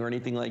lighting or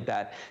anything like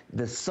that.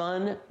 The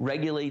sun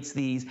regulates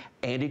these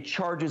and it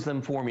charges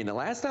them for me. And the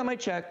last time I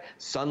checked,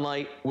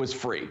 sunlight was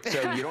free,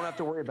 so you don't have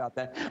to worry about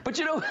that. But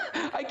you know,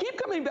 I keep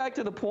coming back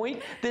to the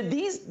point that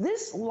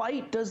this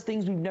light does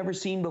things we've never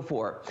seen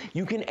before.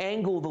 You can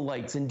angle the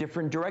lights in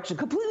different directions,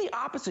 completely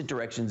opposite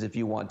directions if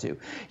you want to.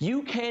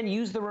 You can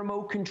use the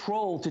remote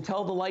control to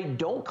tell the light,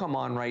 don't come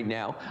on right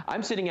now.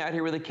 I'm sitting out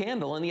here with a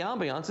candle and the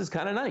ambiance is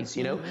kind of nice,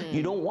 you know?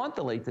 You don't want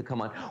the light to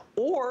come on.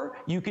 Or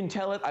you can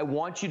tell it, I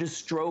want you to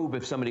strobe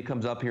if somebody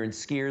comes up here and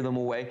scare them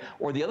away.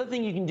 Or the other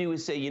thing you can do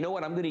is say, you know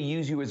what, I'm going to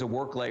use you as a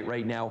work light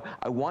right now.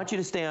 I want you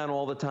to stay on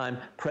all the time.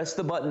 Press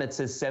the button that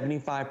says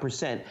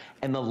 75%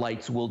 and the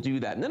lights will do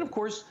that. And then of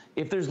course,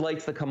 if there's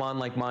lights that come on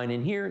like mine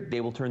in here, they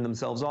will turn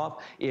themselves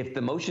off. If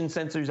the motion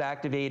sensor's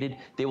activated,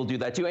 they will do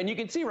that too. And you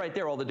can see right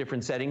there all the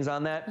different settings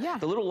on that.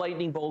 The little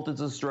lightning bolt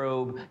is a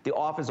strobe. The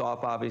off is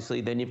off,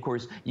 obviously. Then of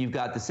course, you've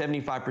got the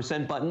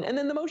 75% button and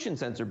then the motion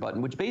sensor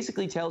button, which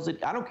basically tells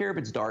it, I don't care if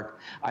it's dark,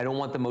 I don't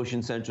want the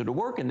motion sensor to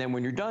work. And then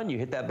when you're done, you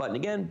hit that button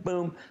again,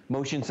 boom,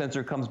 motion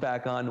sensor comes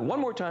back on. One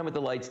more time with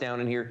the lights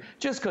down in here,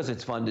 just because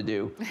it's fun to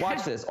do.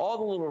 Watch this. All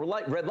the little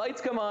red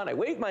lights come on. I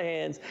wave my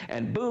hands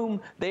and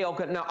boom, they all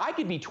come. Now I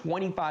could be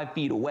 25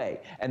 feet away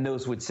and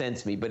those would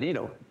sense me, but you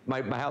know,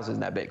 my house isn't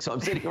that big, so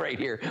I'm sitting right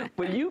here.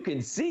 But you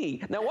can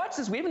see. Now watch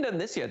this. We haven't done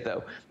this yet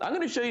though. I'm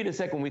going to show you in a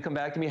second when we come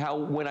back to me how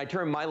when I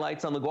turn my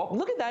lights on the go off,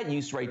 look at that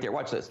use right there.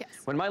 Watch this.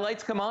 When my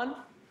lights come on,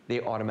 they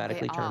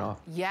automatically turn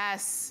off.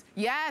 Yes,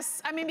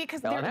 yes. I mean,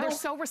 because they're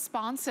so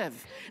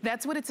responsive.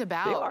 That's what it's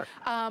about.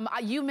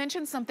 You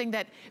mentioned something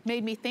that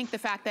made me think, the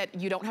fact that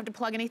you don't have to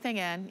plug anything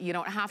in. You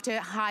don't have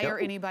to hire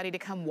anybody to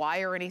come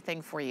wire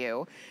anything for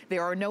you.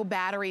 There are no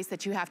batteries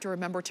that you have to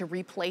remember to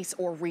replace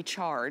or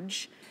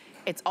recharge.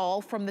 It's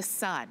all from the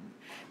sun.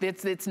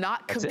 It's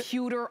not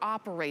computer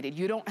operated.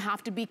 You don't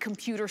have to be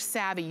computer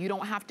savvy. You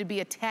don't have to be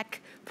a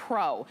tech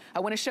pro. I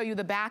want to show you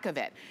the back of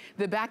it.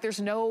 The back,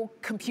 there's no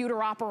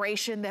computer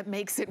operation that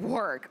makes it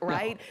work,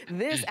 right? No.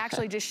 This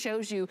actually just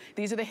shows you,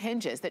 these are the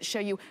hinges that show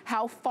you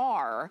how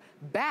far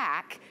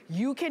back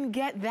you can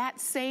get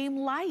that same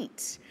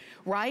light,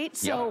 right?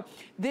 So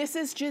this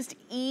is just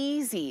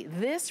easy.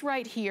 This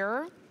right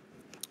here,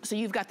 so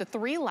you've got the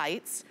 3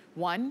 lights,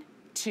 1,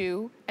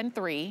 2, and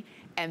 3.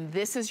 And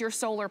this is your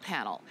solar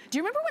panel. Do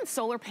you remember when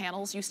solar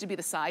panels used to be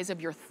the size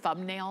of your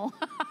thumbnail?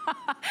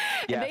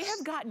 They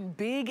have gotten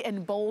big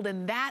and bold,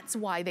 and that's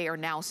why they are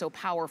now so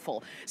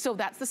powerful. So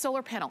that's the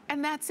solar panel,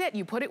 and that's it.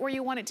 You put it where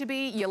you want it to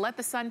be, you let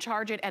the sun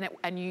charge it,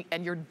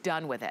 and you're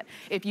done with it.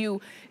 If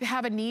you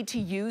have a need to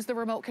use the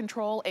remote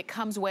control, it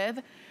comes with.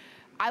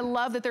 I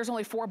love that there's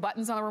only 4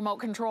 buttons on the remote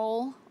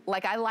control.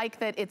 Like, I like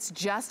that it's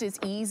just as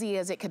easy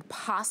as it could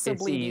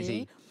possibly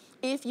be.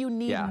 If you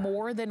need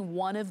more than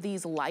one of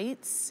these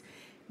lights,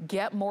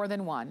 get more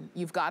than one.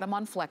 You've got them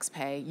on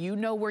FlexPay. You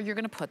know where you're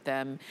gonna put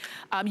them.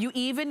 You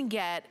even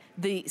get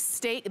the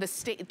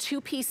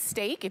 2-piece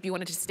stake if you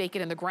wanted to stake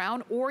it in the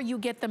ground, or you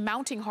get the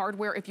mounting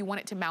hardware if you want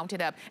it to mount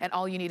it up, and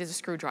all you need is a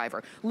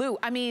screwdriver. Lou,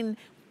 I mean,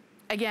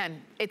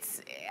 again,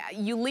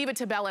 you leave it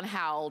to Bell &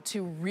 Howell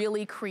to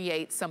really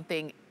create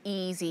something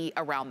easy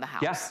around the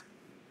house. Yes.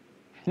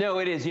 No,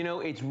 it is. You know,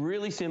 it's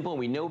really simple.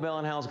 We know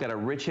Bell & Howell's got a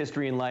rich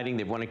history in lighting.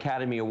 They've won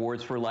Academy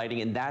Awards for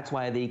lighting, and that's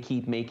why they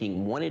keep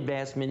making one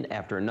advancement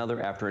after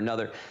another after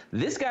another.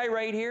 This guy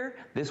right here,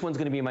 this one's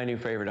going to be my new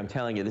favorite. I'm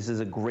telling you, this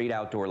is a great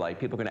outdoor light.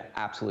 People are going to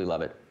absolutely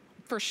love it.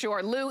 For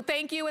sure. Lou,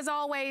 thank you as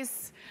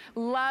always.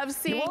 Love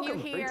seeing you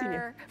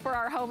here for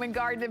our home and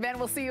garden event.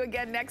 We'll see you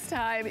again next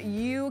time.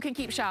 You can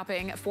keep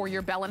shopping for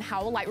your Bell &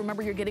 Howell light.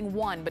 Remember, you're getting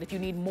one, but if you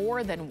need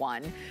more than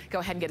one, go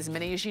ahead and get as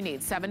many as you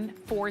need.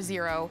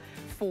 740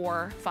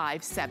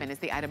 6457 is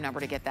the item number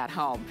to get that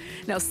home.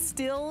 Now,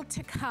 still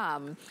to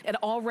come, and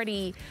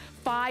already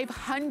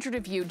 500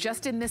 of you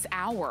just in this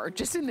hour,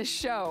 just in this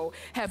show,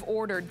 have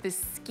ordered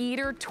this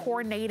Skeeter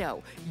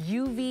Tornado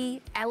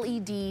UV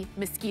LED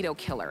mosquito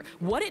killer.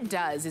 What it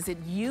does is it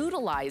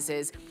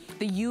utilizes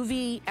the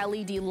UV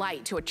LED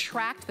light to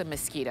attract the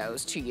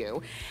mosquitoes to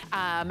you,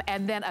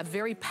 and then a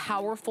very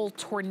powerful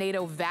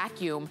tornado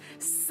vacuum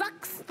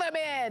sucks them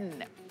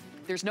in.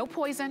 There's no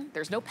poison,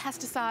 there's no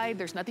pesticide,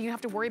 there's nothing you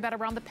have to worry about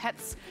around the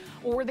pets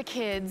or the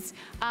kids.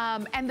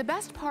 And the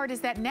best part is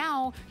that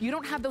now you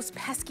don't have those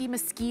pesky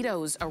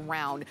mosquitoes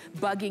around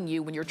bugging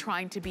you when you're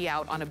trying to be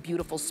out on a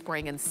beautiful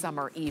spring and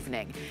summer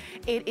evening.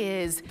 It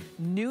is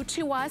new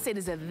to us, it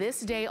is a this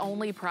day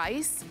only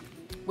price,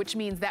 which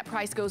means that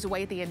price goes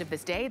away at the end of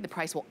this day. The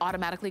price will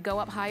automatically go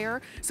up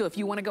higher. So if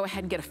you wanna go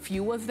ahead and get a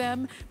few of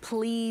them,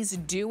 please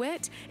do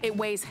it. It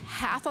weighs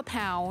half a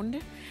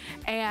pound,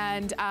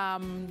 and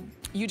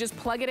you just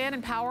plug it in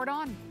and power it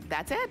on.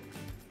 That's it.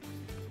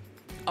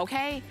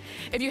 Okay,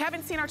 if you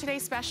haven't seen our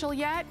today's special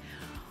yet,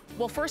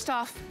 well, first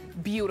off,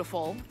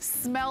 beautiful,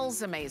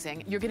 smells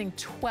amazing. You're getting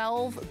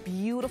 12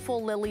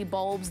 beautiful lily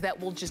bulbs that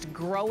will just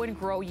grow and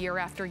grow year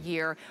after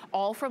year,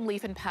 all from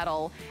Leaf and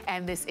Petal,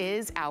 and this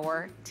is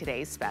our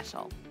today's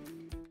special.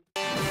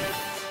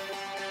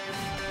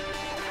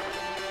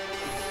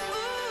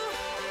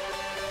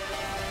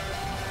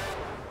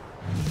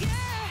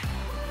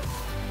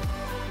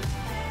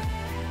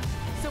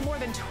 So more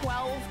than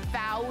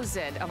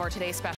 12,000 of our today's special